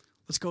 1.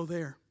 Let's go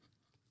there.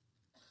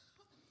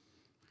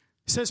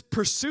 It says,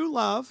 pursue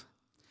love,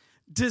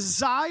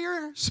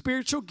 desire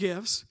spiritual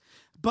gifts,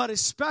 but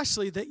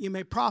especially that you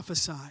may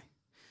prophesy.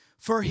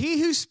 For he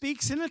who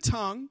speaks in a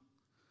tongue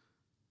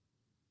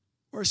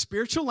or a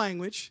spiritual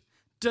language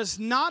does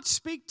not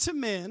speak to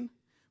men,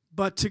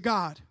 but to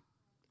God.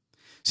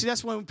 See,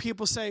 that's when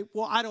people say,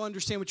 well, I don't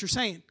understand what you're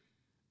saying.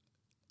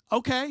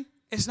 Okay,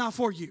 it's not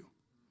for you.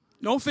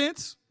 No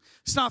offense,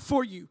 it's not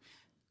for you.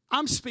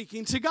 I'm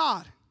speaking to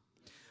God.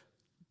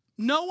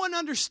 No one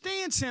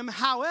understands him.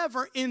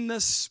 However, in the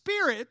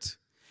Spirit,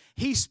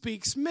 he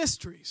speaks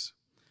mysteries.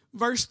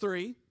 Verse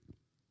 3.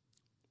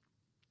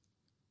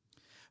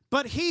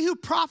 But he who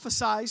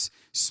prophesies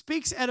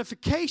speaks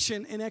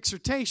edification and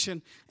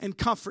exhortation and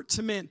comfort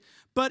to men.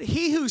 But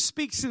he who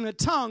speaks in a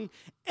tongue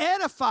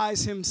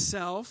edifies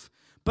himself,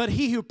 but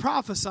he who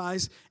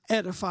prophesies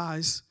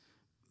edifies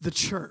the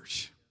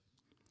church.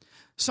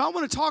 So I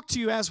want to talk to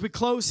you as we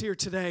close here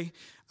today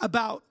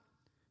about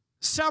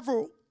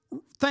several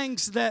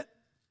things that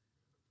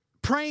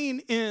praying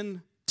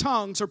in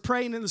tongues or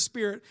praying in the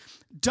Spirit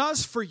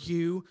does for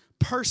you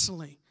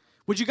personally.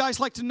 Would you guys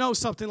like to know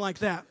something like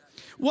that?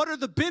 What are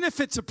the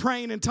benefits of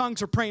praying in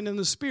tongues or praying in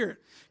the Spirit?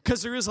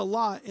 Because there is a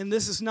lot, and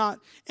this is not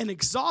an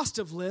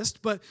exhaustive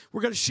list, but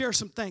we're going to share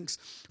some things.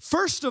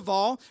 First of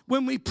all,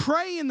 when we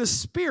pray in the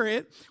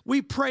Spirit,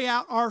 we pray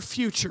out our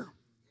future.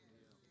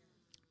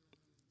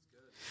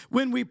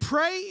 When we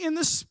pray in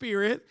the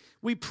Spirit,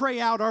 we pray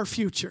out our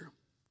future.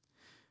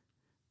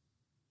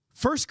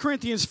 1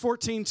 Corinthians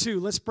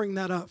 14:2. Let's bring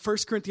that up.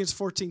 1 Corinthians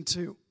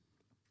 14:2.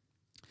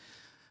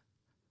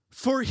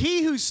 For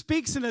he who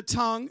speaks in a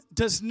tongue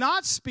does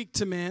not speak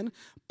to men,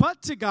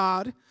 but to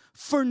God,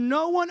 for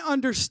no one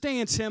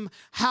understands him.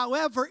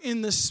 However,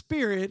 in the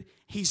Spirit,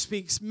 he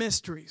speaks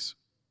mysteries.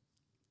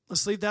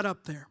 Let's leave that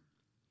up there.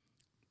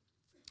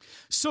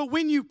 So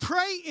when you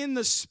pray in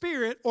the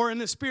Spirit or in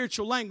the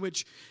spiritual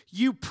language,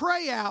 you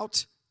pray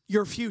out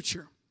your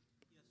future.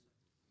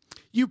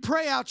 You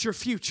pray out your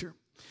future.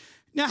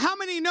 Now, how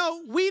many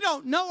know we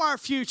don't know our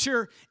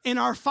future in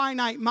our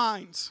finite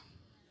minds?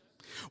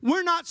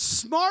 We're not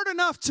smart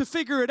enough to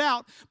figure it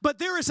out, but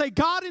there is a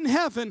God in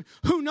heaven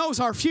who knows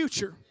our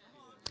future.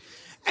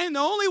 And the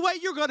only way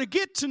you're going to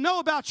get to know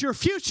about your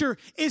future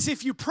is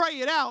if you pray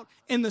it out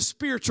in the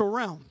spiritual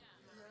realm.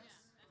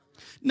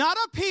 Not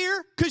up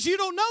here, because you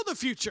don't know the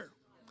future.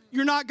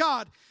 You're not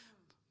God.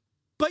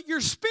 But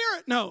your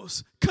spirit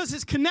knows, because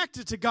it's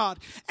connected to God.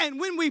 And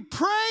when we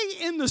pray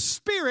in the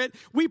Spirit,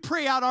 we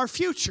pray out our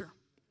future.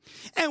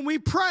 And we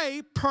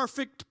pray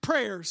perfect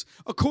prayers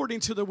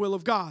according to the will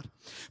of God.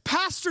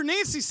 Pastor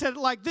Nancy said it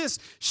like this.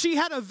 She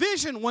had a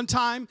vision one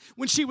time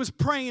when she was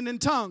praying in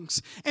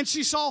tongues. And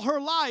she saw her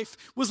life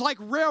was like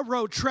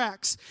railroad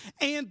tracks.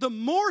 And the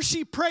more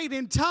she prayed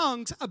in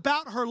tongues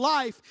about her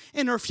life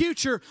and her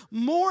future,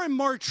 more and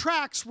more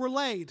tracks were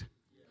laid.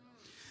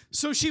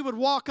 So she would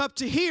walk up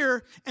to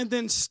here and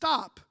then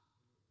stop.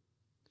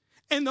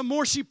 And the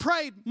more she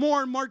prayed,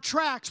 more and more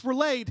tracks were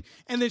laid.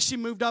 And then she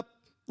moved up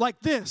like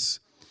this.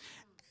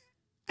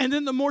 And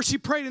then the more she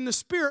prayed in the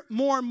Spirit,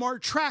 more and more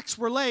tracks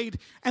were laid.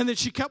 And then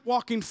she kept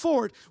walking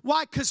forward.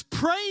 Why? Because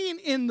praying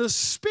in the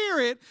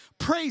Spirit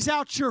prays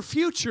out your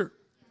future.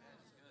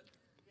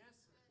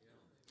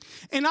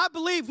 And I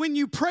believe when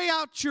you pray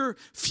out your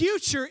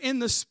future in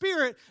the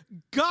Spirit,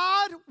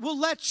 God will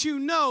let you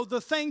know the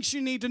things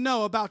you need to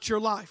know about your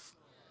life.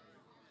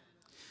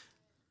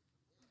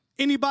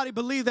 Anybody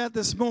believe that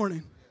this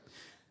morning?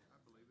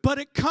 But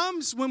it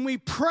comes when we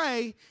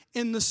pray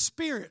in the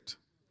Spirit.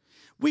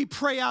 We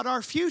pray out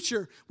our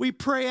future. We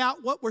pray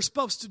out what we're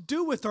supposed to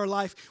do with our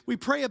life. We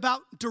pray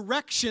about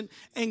direction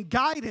and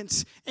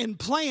guidance and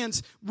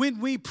plans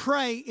when we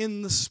pray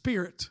in the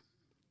Spirit.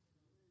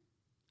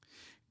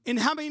 And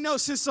how many know,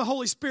 since the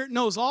Holy Spirit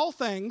knows all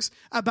things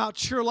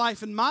about your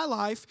life and my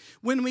life,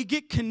 when we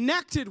get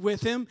connected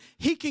with Him,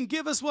 He can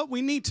give us what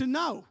we need to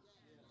know.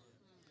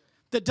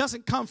 That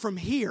doesn't come from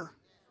here.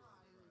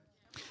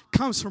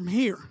 Comes from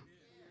here.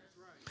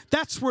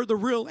 That's where the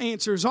real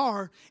answers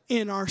are,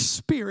 in our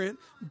spirit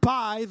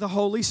by the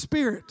Holy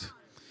Spirit.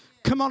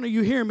 Come on, are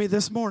you hearing me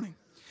this morning?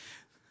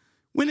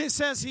 When it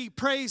says he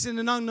prays in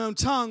an unknown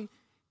tongue,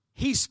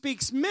 he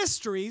speaks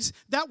mysteries.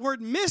 That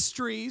word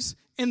mysteries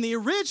in the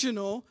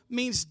original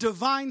means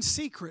divine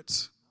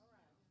secrets.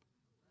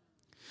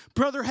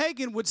 Brother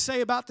Hagin would say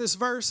about this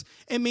verse,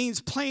 it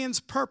means plans,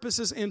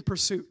 purposes, and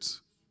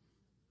pursuits.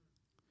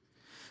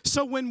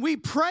 So when we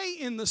pray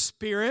in the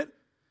Spirit,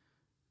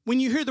 when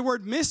you hear the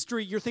word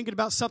mystery, you're thinking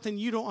about something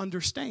you don't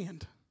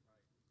understand.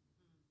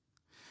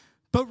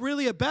 But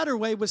really a better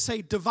way would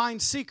say divine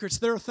secrets.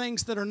 There are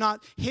things that are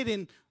not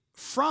hidden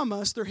from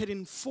us, they're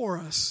hidden for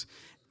us.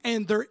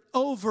 And they're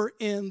over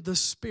in the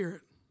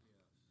Spirit.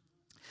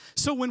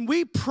 So when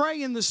we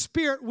pray in the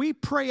Spirit, we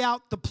pray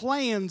out the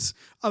plans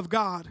of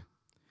God,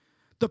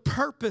 the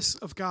purpose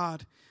of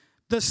God.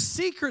 The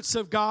secrets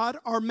of God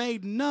are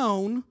made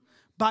known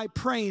by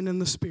praying in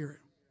the Spirit.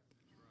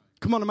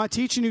 Come on, am I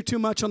teaching you too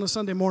much on a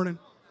Sunday morning?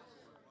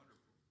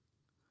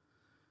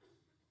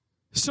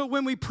 So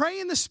when we pray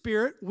in the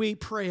Spirit, we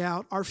pray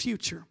out our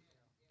future.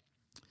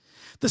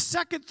 The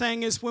second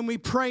thing is when we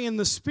pray in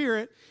the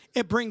Spirit,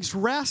 it brings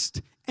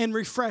rest and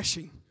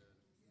refreshing.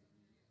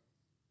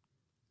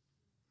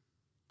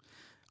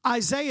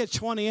 Isaiah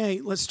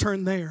 28, let's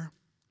turn there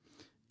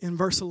in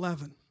verse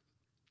 11.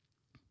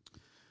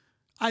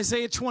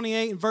 Isaiah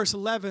 28 and verse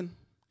 11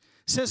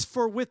 says,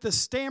 "For with the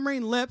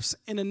stammering lips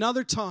and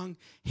another tongue,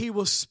 he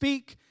will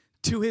speak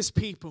to his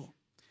people,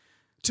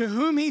 to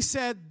whom he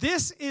said,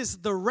 this is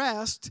the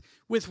rest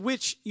with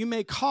which you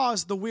may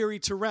cause the weary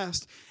to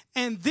rest.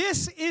 And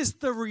this is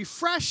the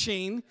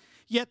refreshing,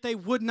 yet they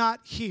would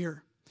not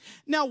hear."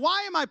 Now,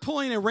 why am I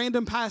pulling a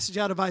random passage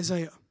out of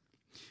Isaiah?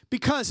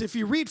 Because if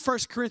you read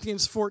 1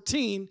 Corinthians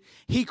 14,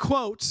 he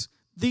quotes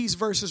these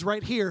verses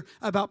right here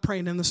about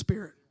praying in the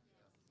Spirit.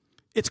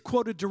 It's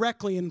quoted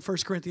directly in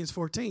 1 Corinthians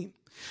 14.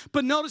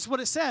 But notice what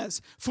it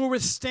says. "For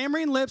with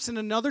stammering lips and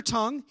another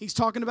tongue," he's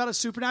talking about a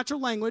supernatural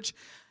language,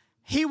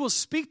 "he will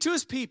speak to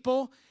his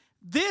people.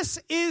 This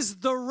is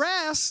the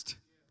rest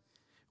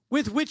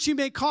with which you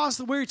may cause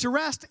the weary to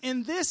rest,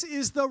 and this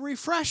is the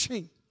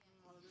refreshing."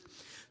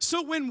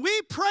 So when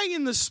we pray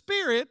in the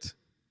Spirit,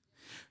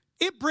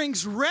 it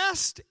brings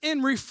rest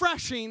and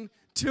refreshing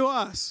to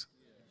us.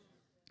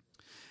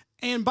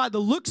 And by the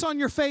looks on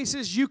your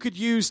faces, you could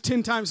use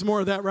 10 times more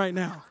of that right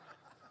now.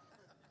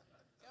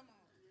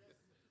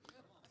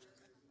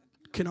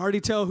 Can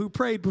already tell who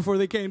prayed before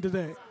they came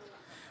today.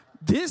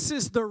 This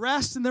is the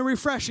rest and the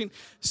refreshing.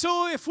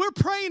 So if we're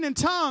praying in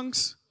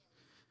tongues,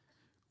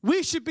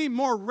 we should be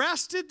more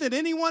rested than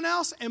anyone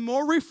else and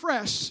more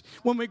refreshed.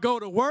 When we go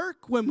to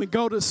work, when we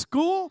go to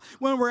school,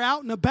 when we're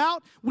out and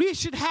about, we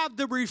should have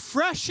the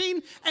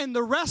refreshing and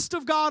the rest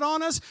of God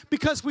on us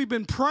because we've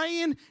been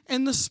praying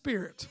in the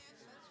Spirit.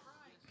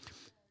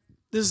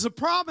 This is a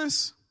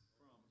promise.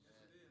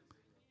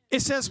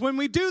 It says when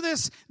we do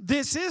this,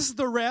 this is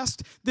the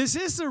rest, this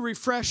is the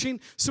refreshing,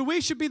 so we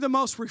should be the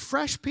most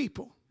refreshed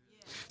people.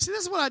 See,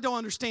 this is what I don't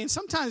understand.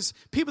 Sometimes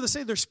people that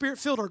say they're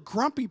Spirit-filled are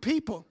grumpy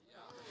people.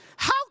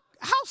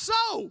 How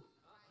so?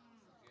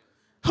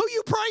 Who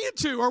you praying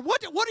to, or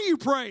what are you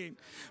praying?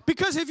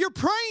 Because if you're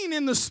praying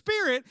in the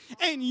Spirit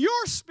and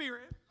your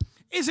spirit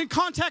is in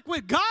contact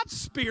with God's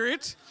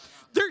Spirit,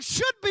 there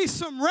should be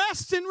some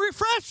rest and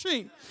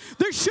refreshing.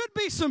 There should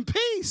be some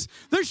peace.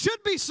 There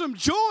should be some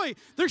joy.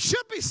 There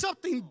should be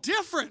something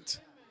different.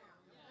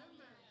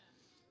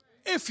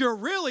 If you're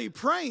really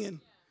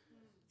praying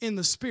in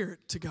the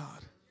Spirit to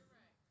God.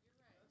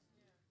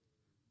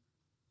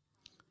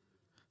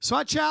 So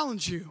I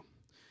challenge you.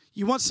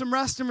 You want some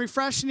rest and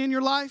refreshing in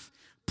your life?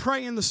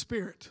 Pray in the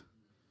Spirit.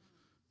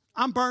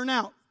 I'm burnt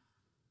out.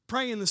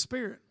 Pray in the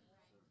Spirit.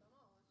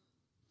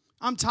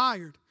 I'm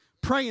tired.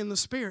 Pray in the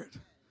Spirit.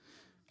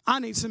 I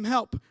need some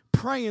help.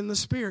 Pray in the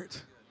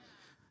Spirit.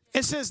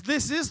 It says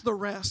this is the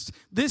rest.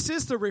 This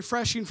is the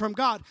refreshing from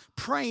God.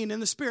 Praying in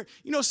the Spirit.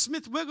 You know,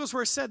 Smith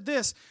Wigglesworth said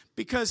this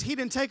because he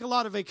didn't take a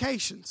lot of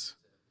vacations.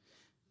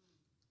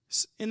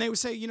 And they would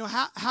say, you know,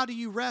 how do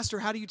you rest or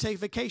how do you take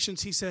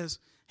vacations? He says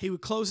he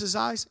would close his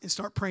eyes and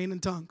start praying in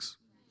tongues.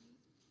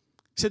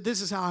 He said,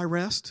 this is how I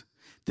rest.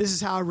 This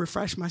is how I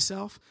refresh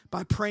myself,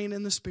 by praying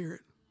in the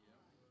Spirit.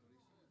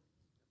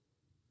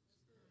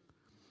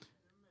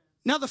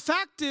 Now, the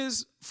fact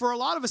is, for a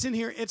lot of us in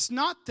here, it's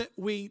not that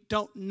we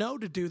don't know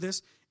to do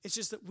this. It's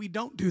just that we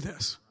don't do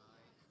this.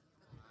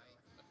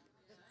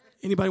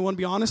 Anybody want to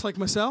be honest like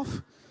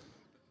myself?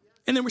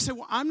 And then we say,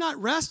 well, I'm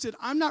not rested.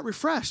 I'm not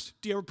refreshed.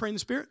 Do you ever pray in the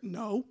Spirit?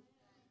 No.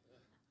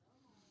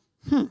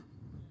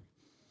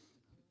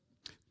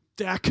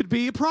 That could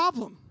be a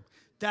problem.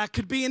 That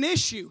could be an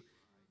issue.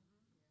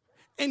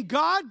 And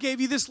God gave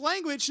you this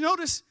language,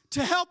 notice,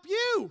 to help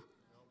you.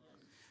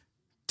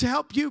 To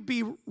help you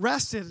be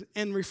rested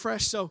and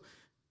refreshed. So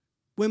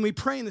when we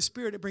pray in the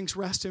Spirit, it brings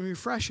rest and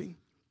refreshing.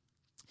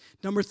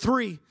 Number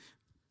 3,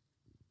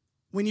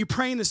 when you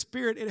pray in the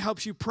Spirit, it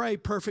helps you pray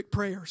perfect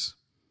prayers.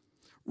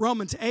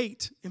 Romans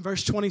 8 in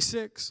verse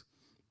 26.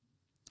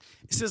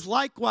 It says,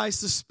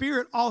 likewise, the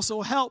Spirit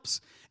also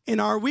helps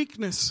in our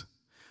weakness.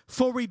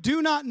 For we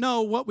do not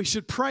know what we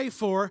should pray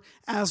for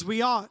as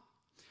we ought.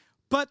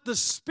 But the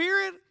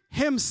Spirit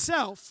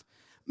Himself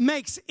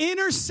makes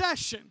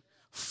intercession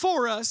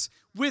for us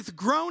with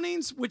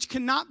groanings which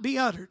cannot be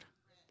uttered.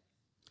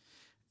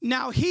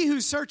 Now He who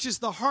searches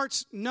the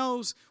hearts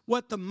knows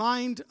what the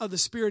mind of the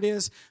Spirit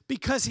is,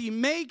 because He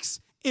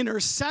makes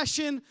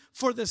intercession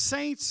for the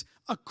saints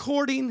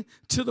according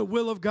to the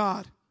will of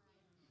God.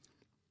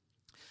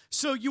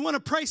 So you want to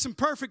pray some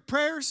perfect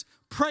prayers?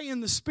 Pray in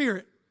the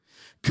Spirit.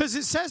 Because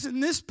it says in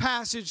this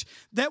passage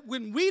that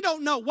when we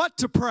don't know what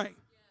to pray,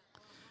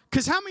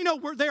 because how many know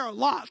there are a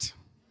lot?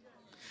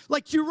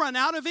 Like you run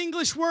out of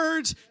English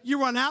words, you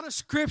run out of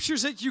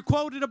scriptures that you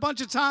quoted a bunch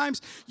of times,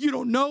 you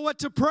don't know what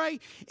to pray.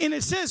 And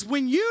it says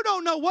when you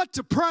don't know what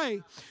to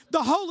pray,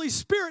 the Holy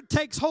Spirit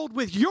takes hold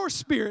with your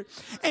spirit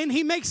and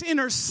He makes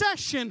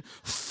intercession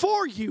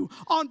for you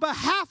on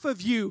behalf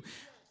of you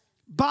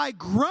by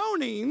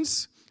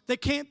groanings that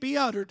can't be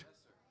uttered.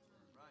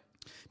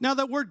 Now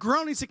that word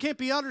groanings that can't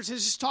be uttered is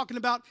just talking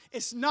about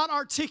it's not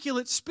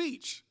articulate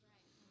speech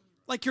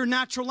like your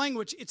natural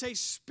language. It's a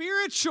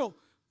spiritual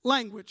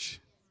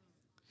language.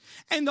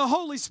 And the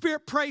Holy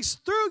Spirit prays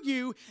through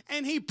you,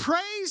 and he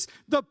prays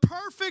the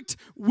perfect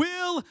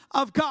will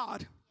of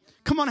God.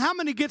 Come on, how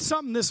many get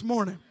something this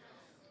morning?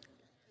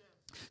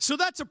 So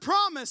that's a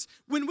promise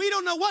when we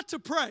don't know what to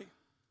pray.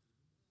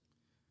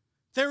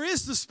 There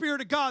is the Spirit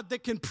of God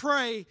that can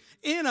pray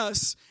in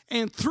us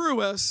and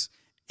through us.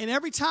 And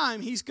every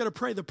time he's going to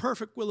pray the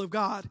perfect will of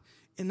God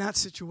in that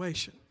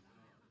situation.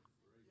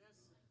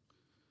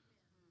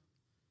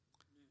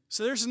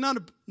 So there's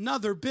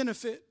another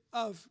benefit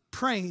of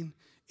praying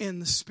in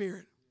the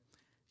Spirit.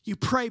 You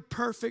pray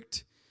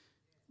perfect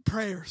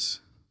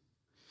prayers.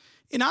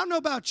 And I don't know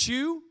about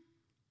you,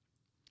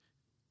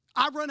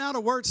 I run out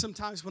of words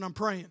sometimes when I'm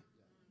praying.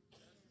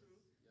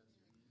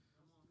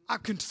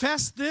 I've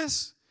confessed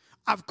this.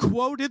 I've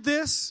quoted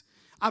this.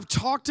 I've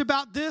talked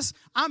about this.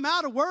 I'm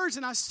out of words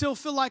and I still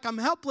feel like I'm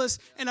helpless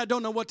and I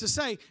don't know what to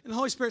say. And the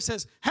Holy Spirit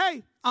says,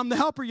 hey, I'm the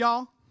helper,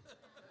 y'all.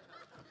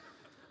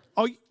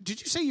 Oh,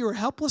 did you say you were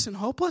helpless and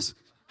hopeless?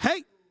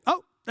 Hey,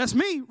 oh, that's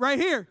me right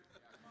here.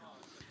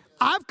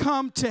 I've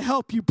come to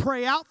help you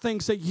pray out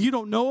things that you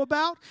don't know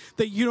about,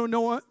 that you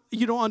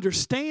don't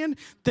understand,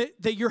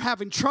 that you're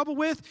having trouble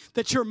with,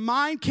 that your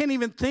mind can't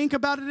even think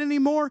about it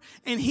anymore.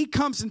 And he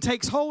comes and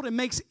takes hold and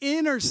makes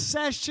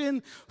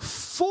intercession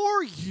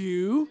for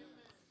you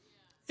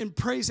and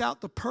prays out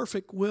the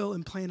perfect will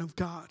and plan of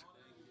God.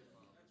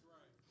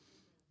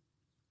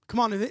 Come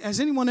on,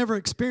 has anyone ever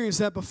experienced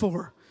that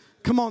before?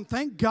 Come on,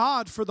 thank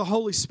God for the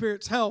Holy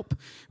Spirit's help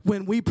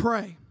when we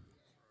pray.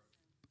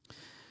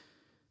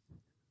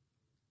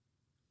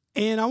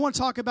 And I want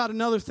to talk about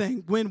another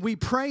thing. When we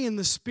pray in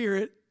the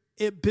Spirit,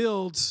 it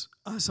builds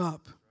us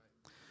up.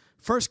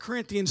 1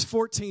 Corinthians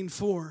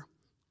 14:4.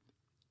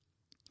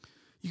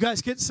 You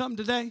guys get something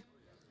today?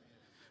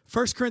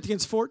 1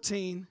 Corinthians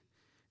 14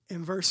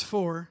 and verse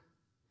 4.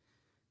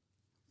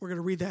 We're going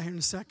to read that here in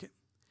a second.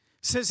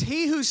 It says,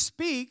 he who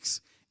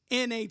speaks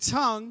in a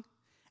tongue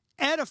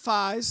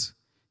edifies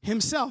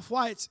himself.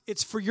 Why?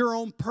 It's for your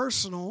own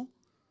personal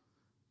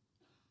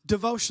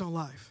devotional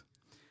life.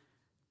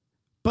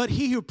 But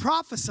he who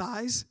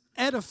prophesies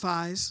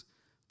edifies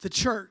the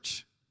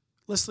church.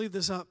 Let's leave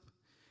this up.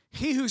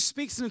 He who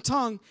speaks in a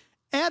tongue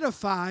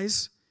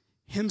edifies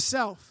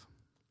himself.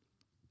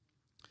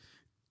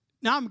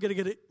 Now I'm going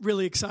to get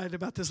really excited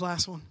about this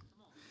last one.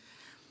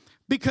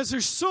 Because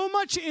there's so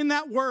much in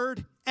that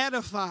word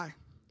edify.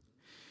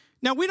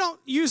 Now we don't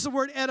use the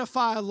word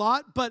edify a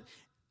lot, but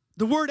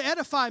the word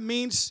edify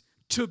means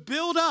to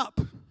build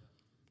up.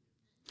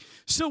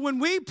 So when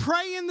we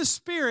pray in the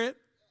Spirit,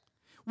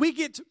 we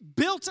get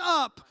built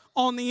up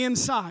on the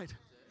inside.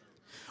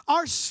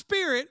 Our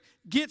spirit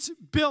gets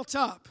built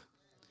up.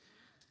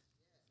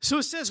 So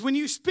it says when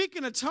you speak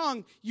in a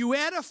tongue, you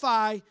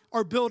edify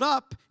or build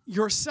up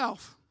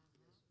yourself.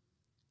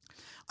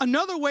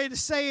 Another way to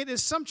say it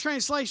is some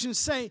translations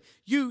say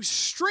you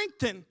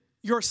strengthen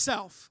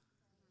yourself.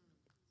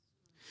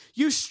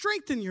 You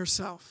strengthen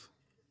yourself.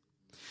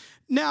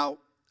 Now,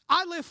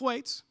 I lift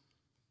weights.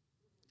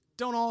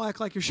 Don't all act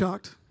like you're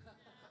shocked.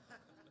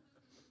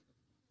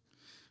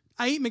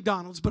 I eat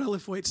McDonald's, but I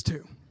lift weights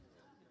too.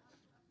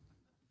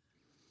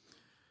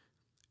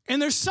 And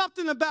there's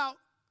something about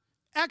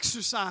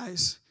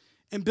exercise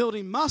and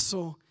building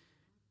muscle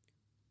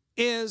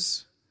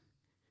is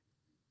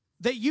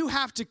that you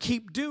have to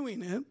keep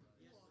doing it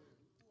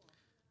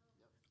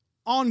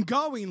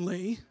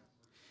ongoingly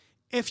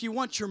if you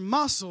want your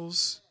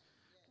muscles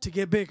to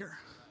get bigger.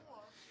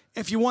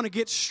 If you want to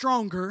get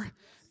stronger,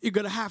 you're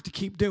going to have to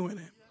keep doing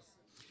it.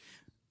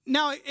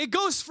 Now, it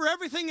goes for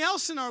everything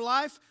else in our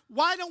life.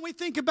 Why don't we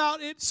think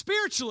about it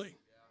spiritually?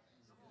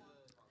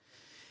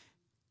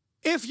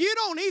 If you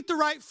don't eat the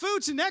right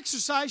foods and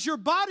exercise, your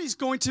body's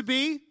going to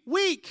be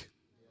weak.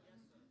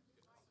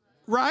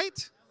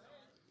 Right?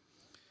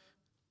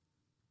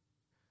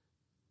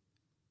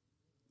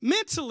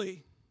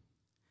 Mentally,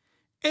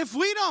 if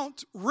we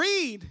don't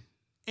read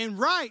and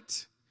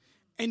write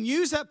and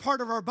use that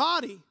part of our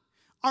body,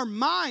 our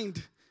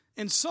mind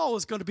and soul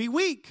is going to be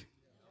weak.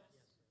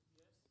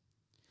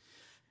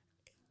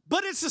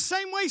 But it's the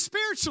same way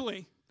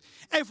spiritually.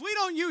 If we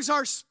don't use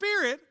our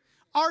spirit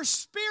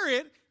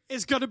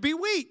is going to be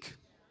weak.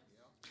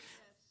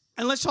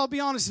 And let's all be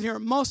honest in here.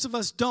 Most of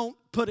us don't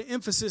put an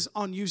emphasis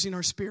on using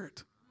our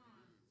spirit.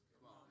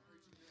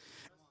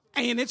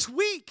 And it's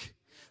weak.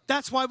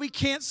 That's why we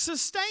can't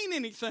sustain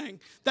anything.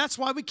 That's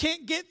why we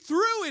can't get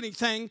through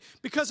anything,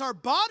 because our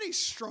body's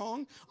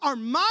strong, our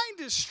mind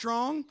is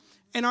strong,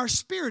 and our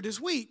spirit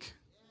is weak.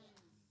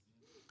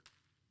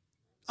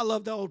 I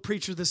love the old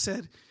preacher that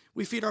said,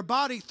 we feed our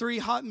body 3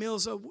 hot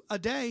meals a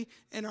day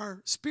and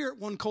our spirit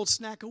 1 cold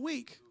snack a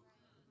week.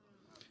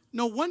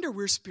 No wonder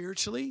we're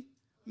spiritually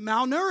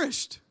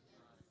malnourished.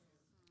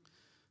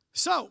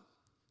 So,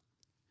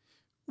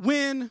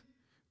 when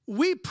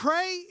we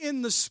pray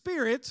in the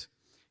Spirit,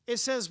 it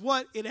says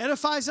what? It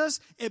edifies us,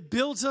 it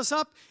builds us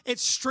up, it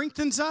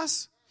strengthens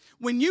us.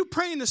 When you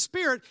pray in the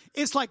Spirit,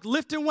 it's like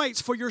lifting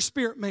weights for your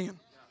spirit man.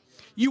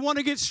 You want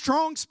to get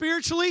strong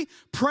spiritually?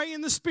 Pray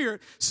in the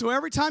Spirit. So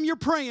every time you're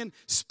praying,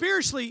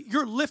 spiritually,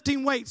 you're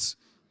lifting weights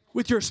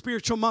with your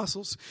spiritual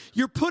muscles.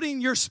 You're putting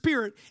your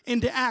spirit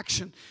into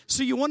action.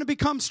 So you want to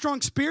become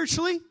strong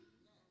spiritually?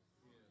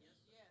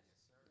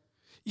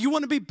 You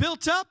want to be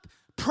built up?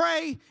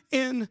 Pray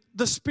in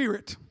the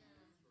Spirit.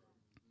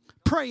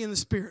 Pray in the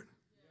Spirit.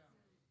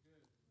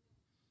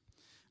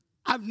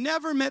 I've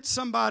never met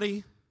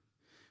somebody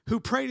who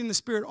prayed in the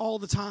Spirit all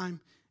the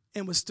time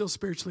and was still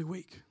spiritually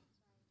weak.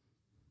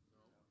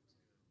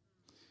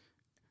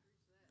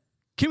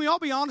 Can we all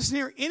be honest in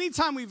here?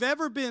 Anytime we've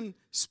ever been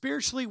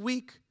spiritually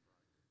weak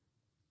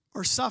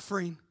or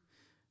suffering,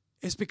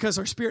 it's because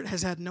our spirit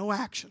has had no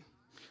action.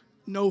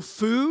 No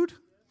food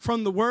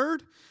from the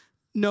Word,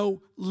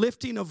 no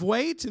lifting of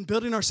weights and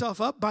building ourselves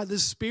up by the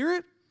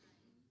Spirit,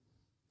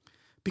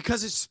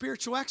 because it's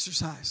spiritual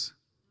exercise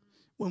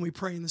when we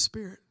pray in the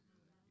Spirit.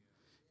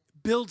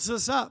 It builds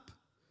us up.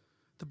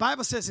 The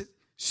Bible says it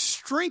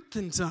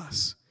strengthens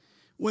us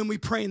when we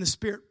pray in the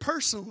Spirit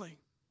personally.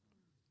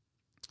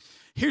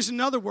 Here's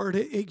another word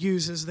it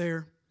uses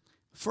there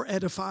for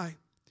edify.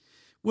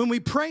 When we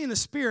pray in the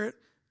Spirit,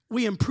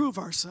 we improve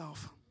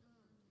ourselves.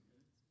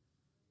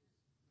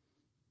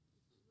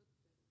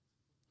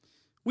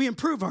 We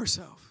improve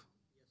ourselves.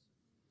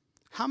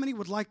 How many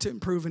would like to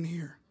improve in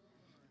here?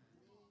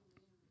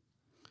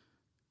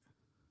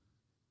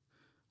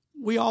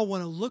 We all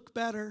want to look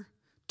better,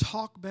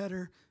 talk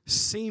better,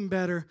 seem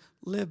better,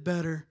 live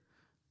better.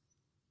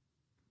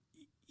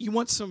 You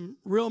want some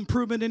real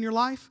improvement in your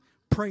life?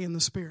 Pray in the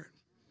Spirit.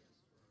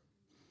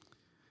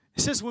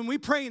 It says when we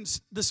pray in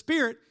the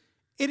Spirit,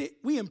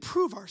 we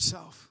improve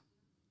ourselves.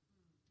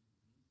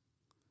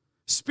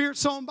 Spirit,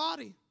 soul, and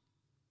body.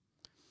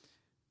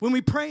 When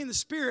we pray in the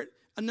Spirit,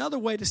 another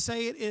way to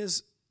say it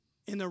is,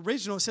 in the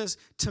original, it says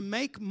to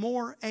make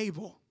more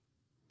able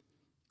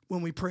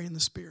when we pray in the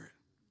Spirit.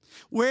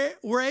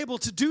 We're able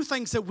to do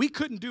things that we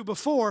couldn't do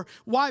before.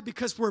 Why?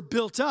 Because we're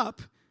built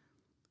up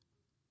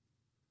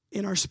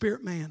in our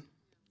spirit man.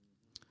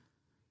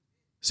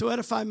 So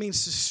edify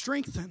means to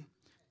strengthen,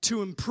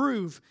 to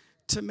improve,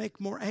 to make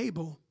more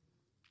able.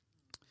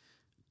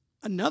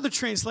 Another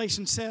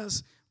translation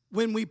says,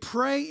 when we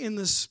pray in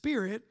the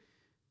Spirit,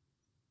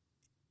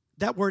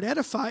 that word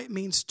edify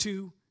means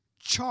to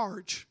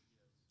charge.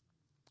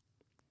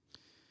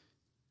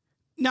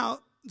 Now,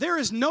 there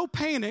is no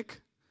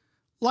panic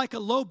like a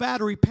low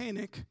battery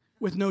panic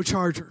with no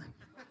charger.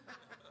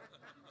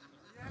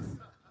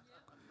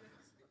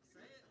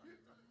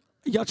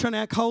 Y'all trying to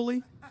act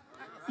holy?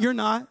 You're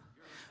not.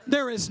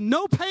 There is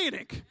no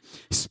panic,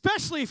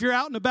 especially if you're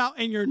out and about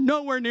and you're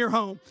nowhere near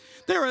home.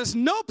 There is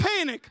no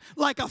panic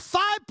like a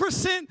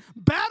 5%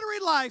 battery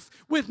life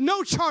with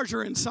no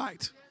charger in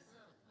sight.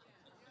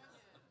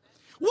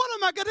 What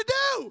am I going to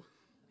do?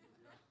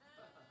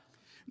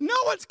 No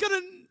one's going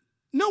to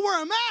know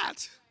where I'm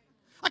at.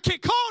 I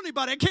can't call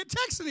anybody. I can't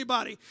text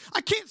anybody.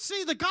 I can't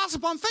see the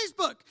gossip on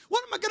Facebook.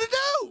 What am I going to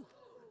do?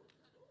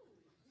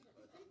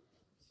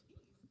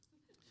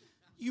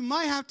 You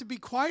might have to be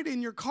quiet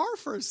in your car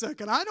for a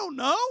second. I don't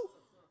know.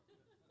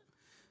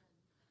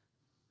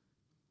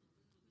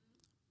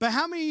 But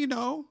how many of you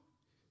know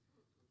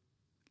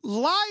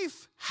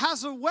life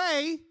has a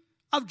way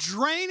of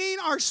draining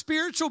our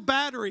spiritual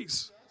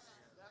batteries?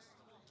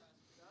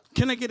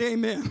 Can I get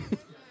amen?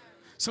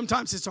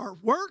 Sometimes it's our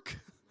work.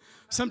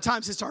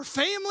 Sometimes it's our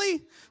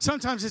family.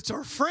 Sometimes it's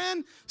our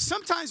friend.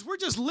 Sometimes we're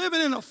just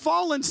living in a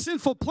fallen,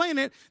 sinful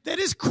planet that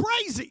is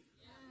crazy.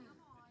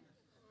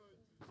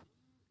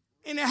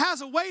 And it has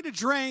a way to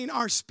drain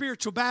our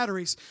spiritual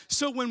batteries.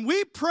 So when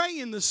we pray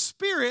in the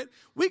Spirit,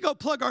 we go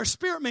plug our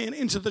spirit man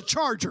into the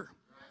charger.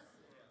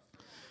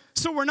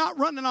 So we're not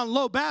running on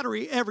low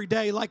battery every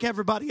day like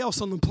everybody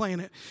else on the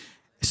planet.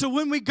 So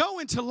when we go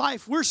into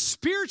life, we're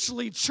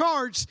spiritually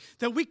charged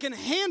that we can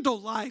handle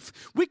life.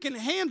 We can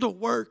handle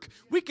work.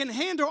 We can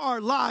handle our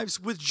lives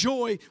with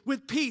joy,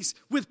 with peace,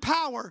 with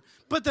power.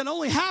 But that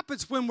only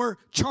happens when we're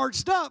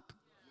charged up.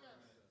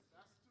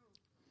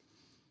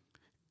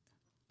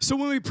 So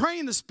when we pray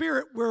in the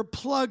Spirit, we're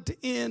plugged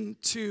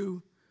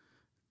into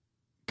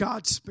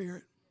God's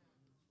Spirit.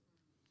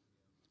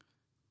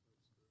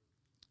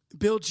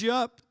 Builds you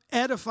up,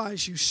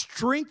 edifies you,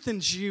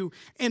 strengthens you,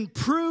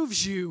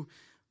 improves you,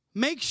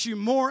 makes you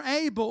more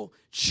able,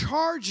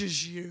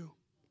 charges you.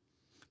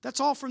 That's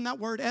all from that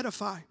word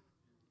edify.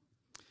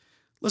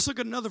 Let's look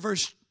at another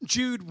verse,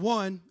 Jude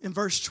 1 and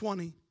verse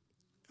 20.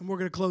 And we're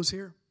going to close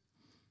here.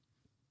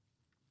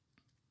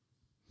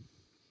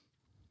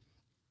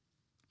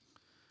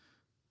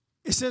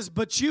 It says,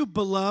 but you,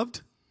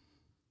 beloved,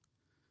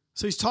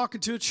 so he's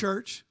talking to a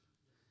church,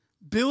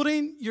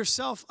 building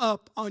yourself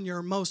up on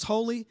your most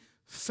holy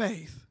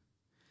faith,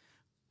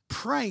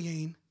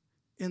 praying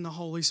in the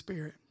Holy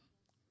Spirit.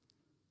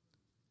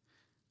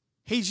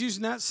 He's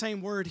using that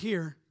same word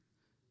here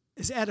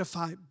as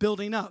edify,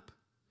 building up.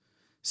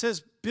 It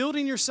says,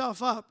 building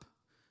yourself up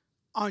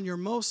on your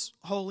most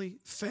holy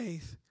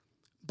faith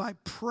by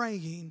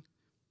praying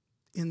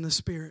in the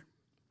Spirit.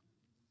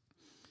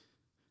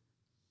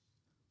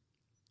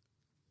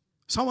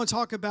 So I want to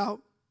talk about,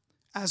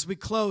 as we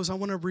close, I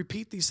want to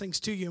repeat these things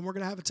to you, and we're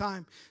going to have a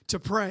time to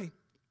pray.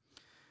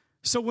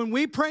 So when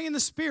we pray in the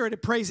Spirit,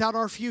 it prays out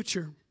our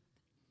future.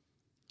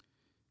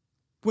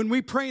 When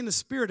we pray in the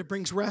Spirit, it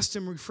brings rest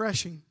and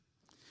refreshing.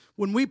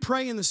 When we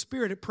pray in the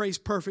Spirit, it prays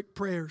perfect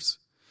prayers.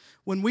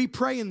 When we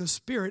pray in the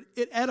Spirit,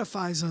 it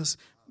edifies us,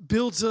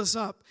 builds us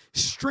up,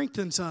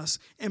 strengthens us,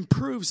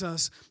 improves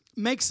us,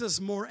 makes us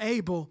more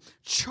able,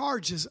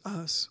 charges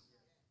us.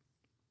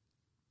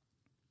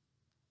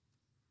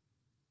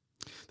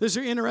 There's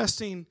an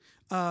interesting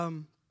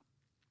thing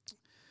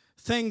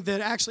that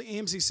actually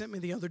Amzie sent me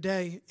the other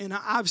day, and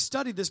I've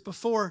studied this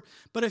before,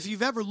 but if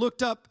you've ever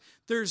looked up,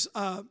 there's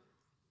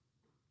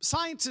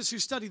scientists who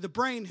study the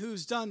brain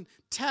who's done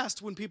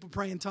tests when people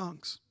pray in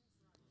tongues.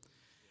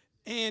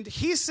 And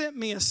he sent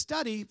me a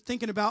study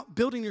thinking about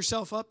building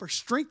yourself up or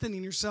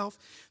strengthening yourself.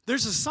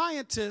 There's a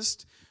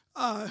scientist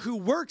who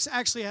works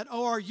actually at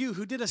ORU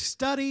who did a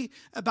study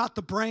about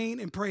the brain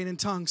and praying in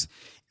tongues.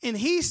 And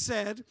he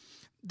said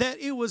that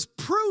it was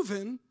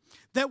proven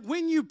that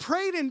when you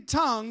prayed in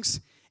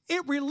tongues,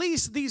 it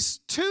released these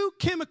two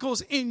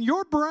chemicals in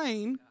your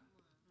brain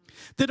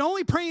that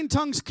only praying in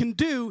tongues can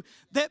do,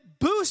 that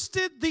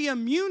boosted the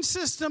immune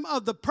system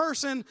of the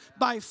person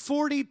by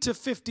 40 to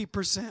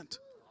 50%.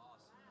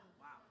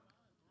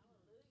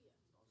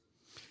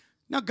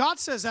 Now, God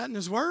says that in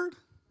His Word,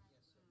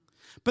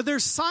 but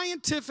there's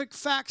scientific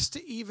facts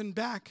to even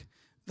back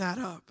that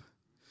up.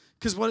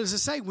 Because what does it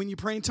say? When you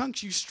pray in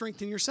tongues, you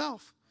strengthen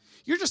yourself.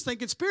 You're just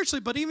thinking spiritually,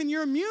 but even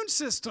your immune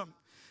system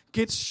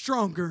gets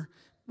stronger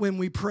when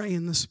we pray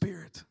in the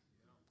Spirit.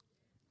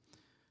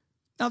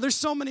 Now, there's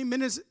so many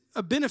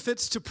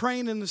benefits to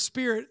praying in the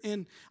Spirit,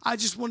 and I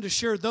just wanted to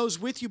share those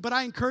with you. But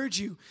I encourage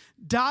you,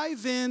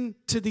 dive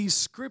into these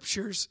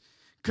scriptures,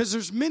 because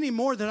there's many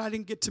more that I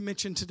didn't get to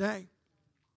mention today.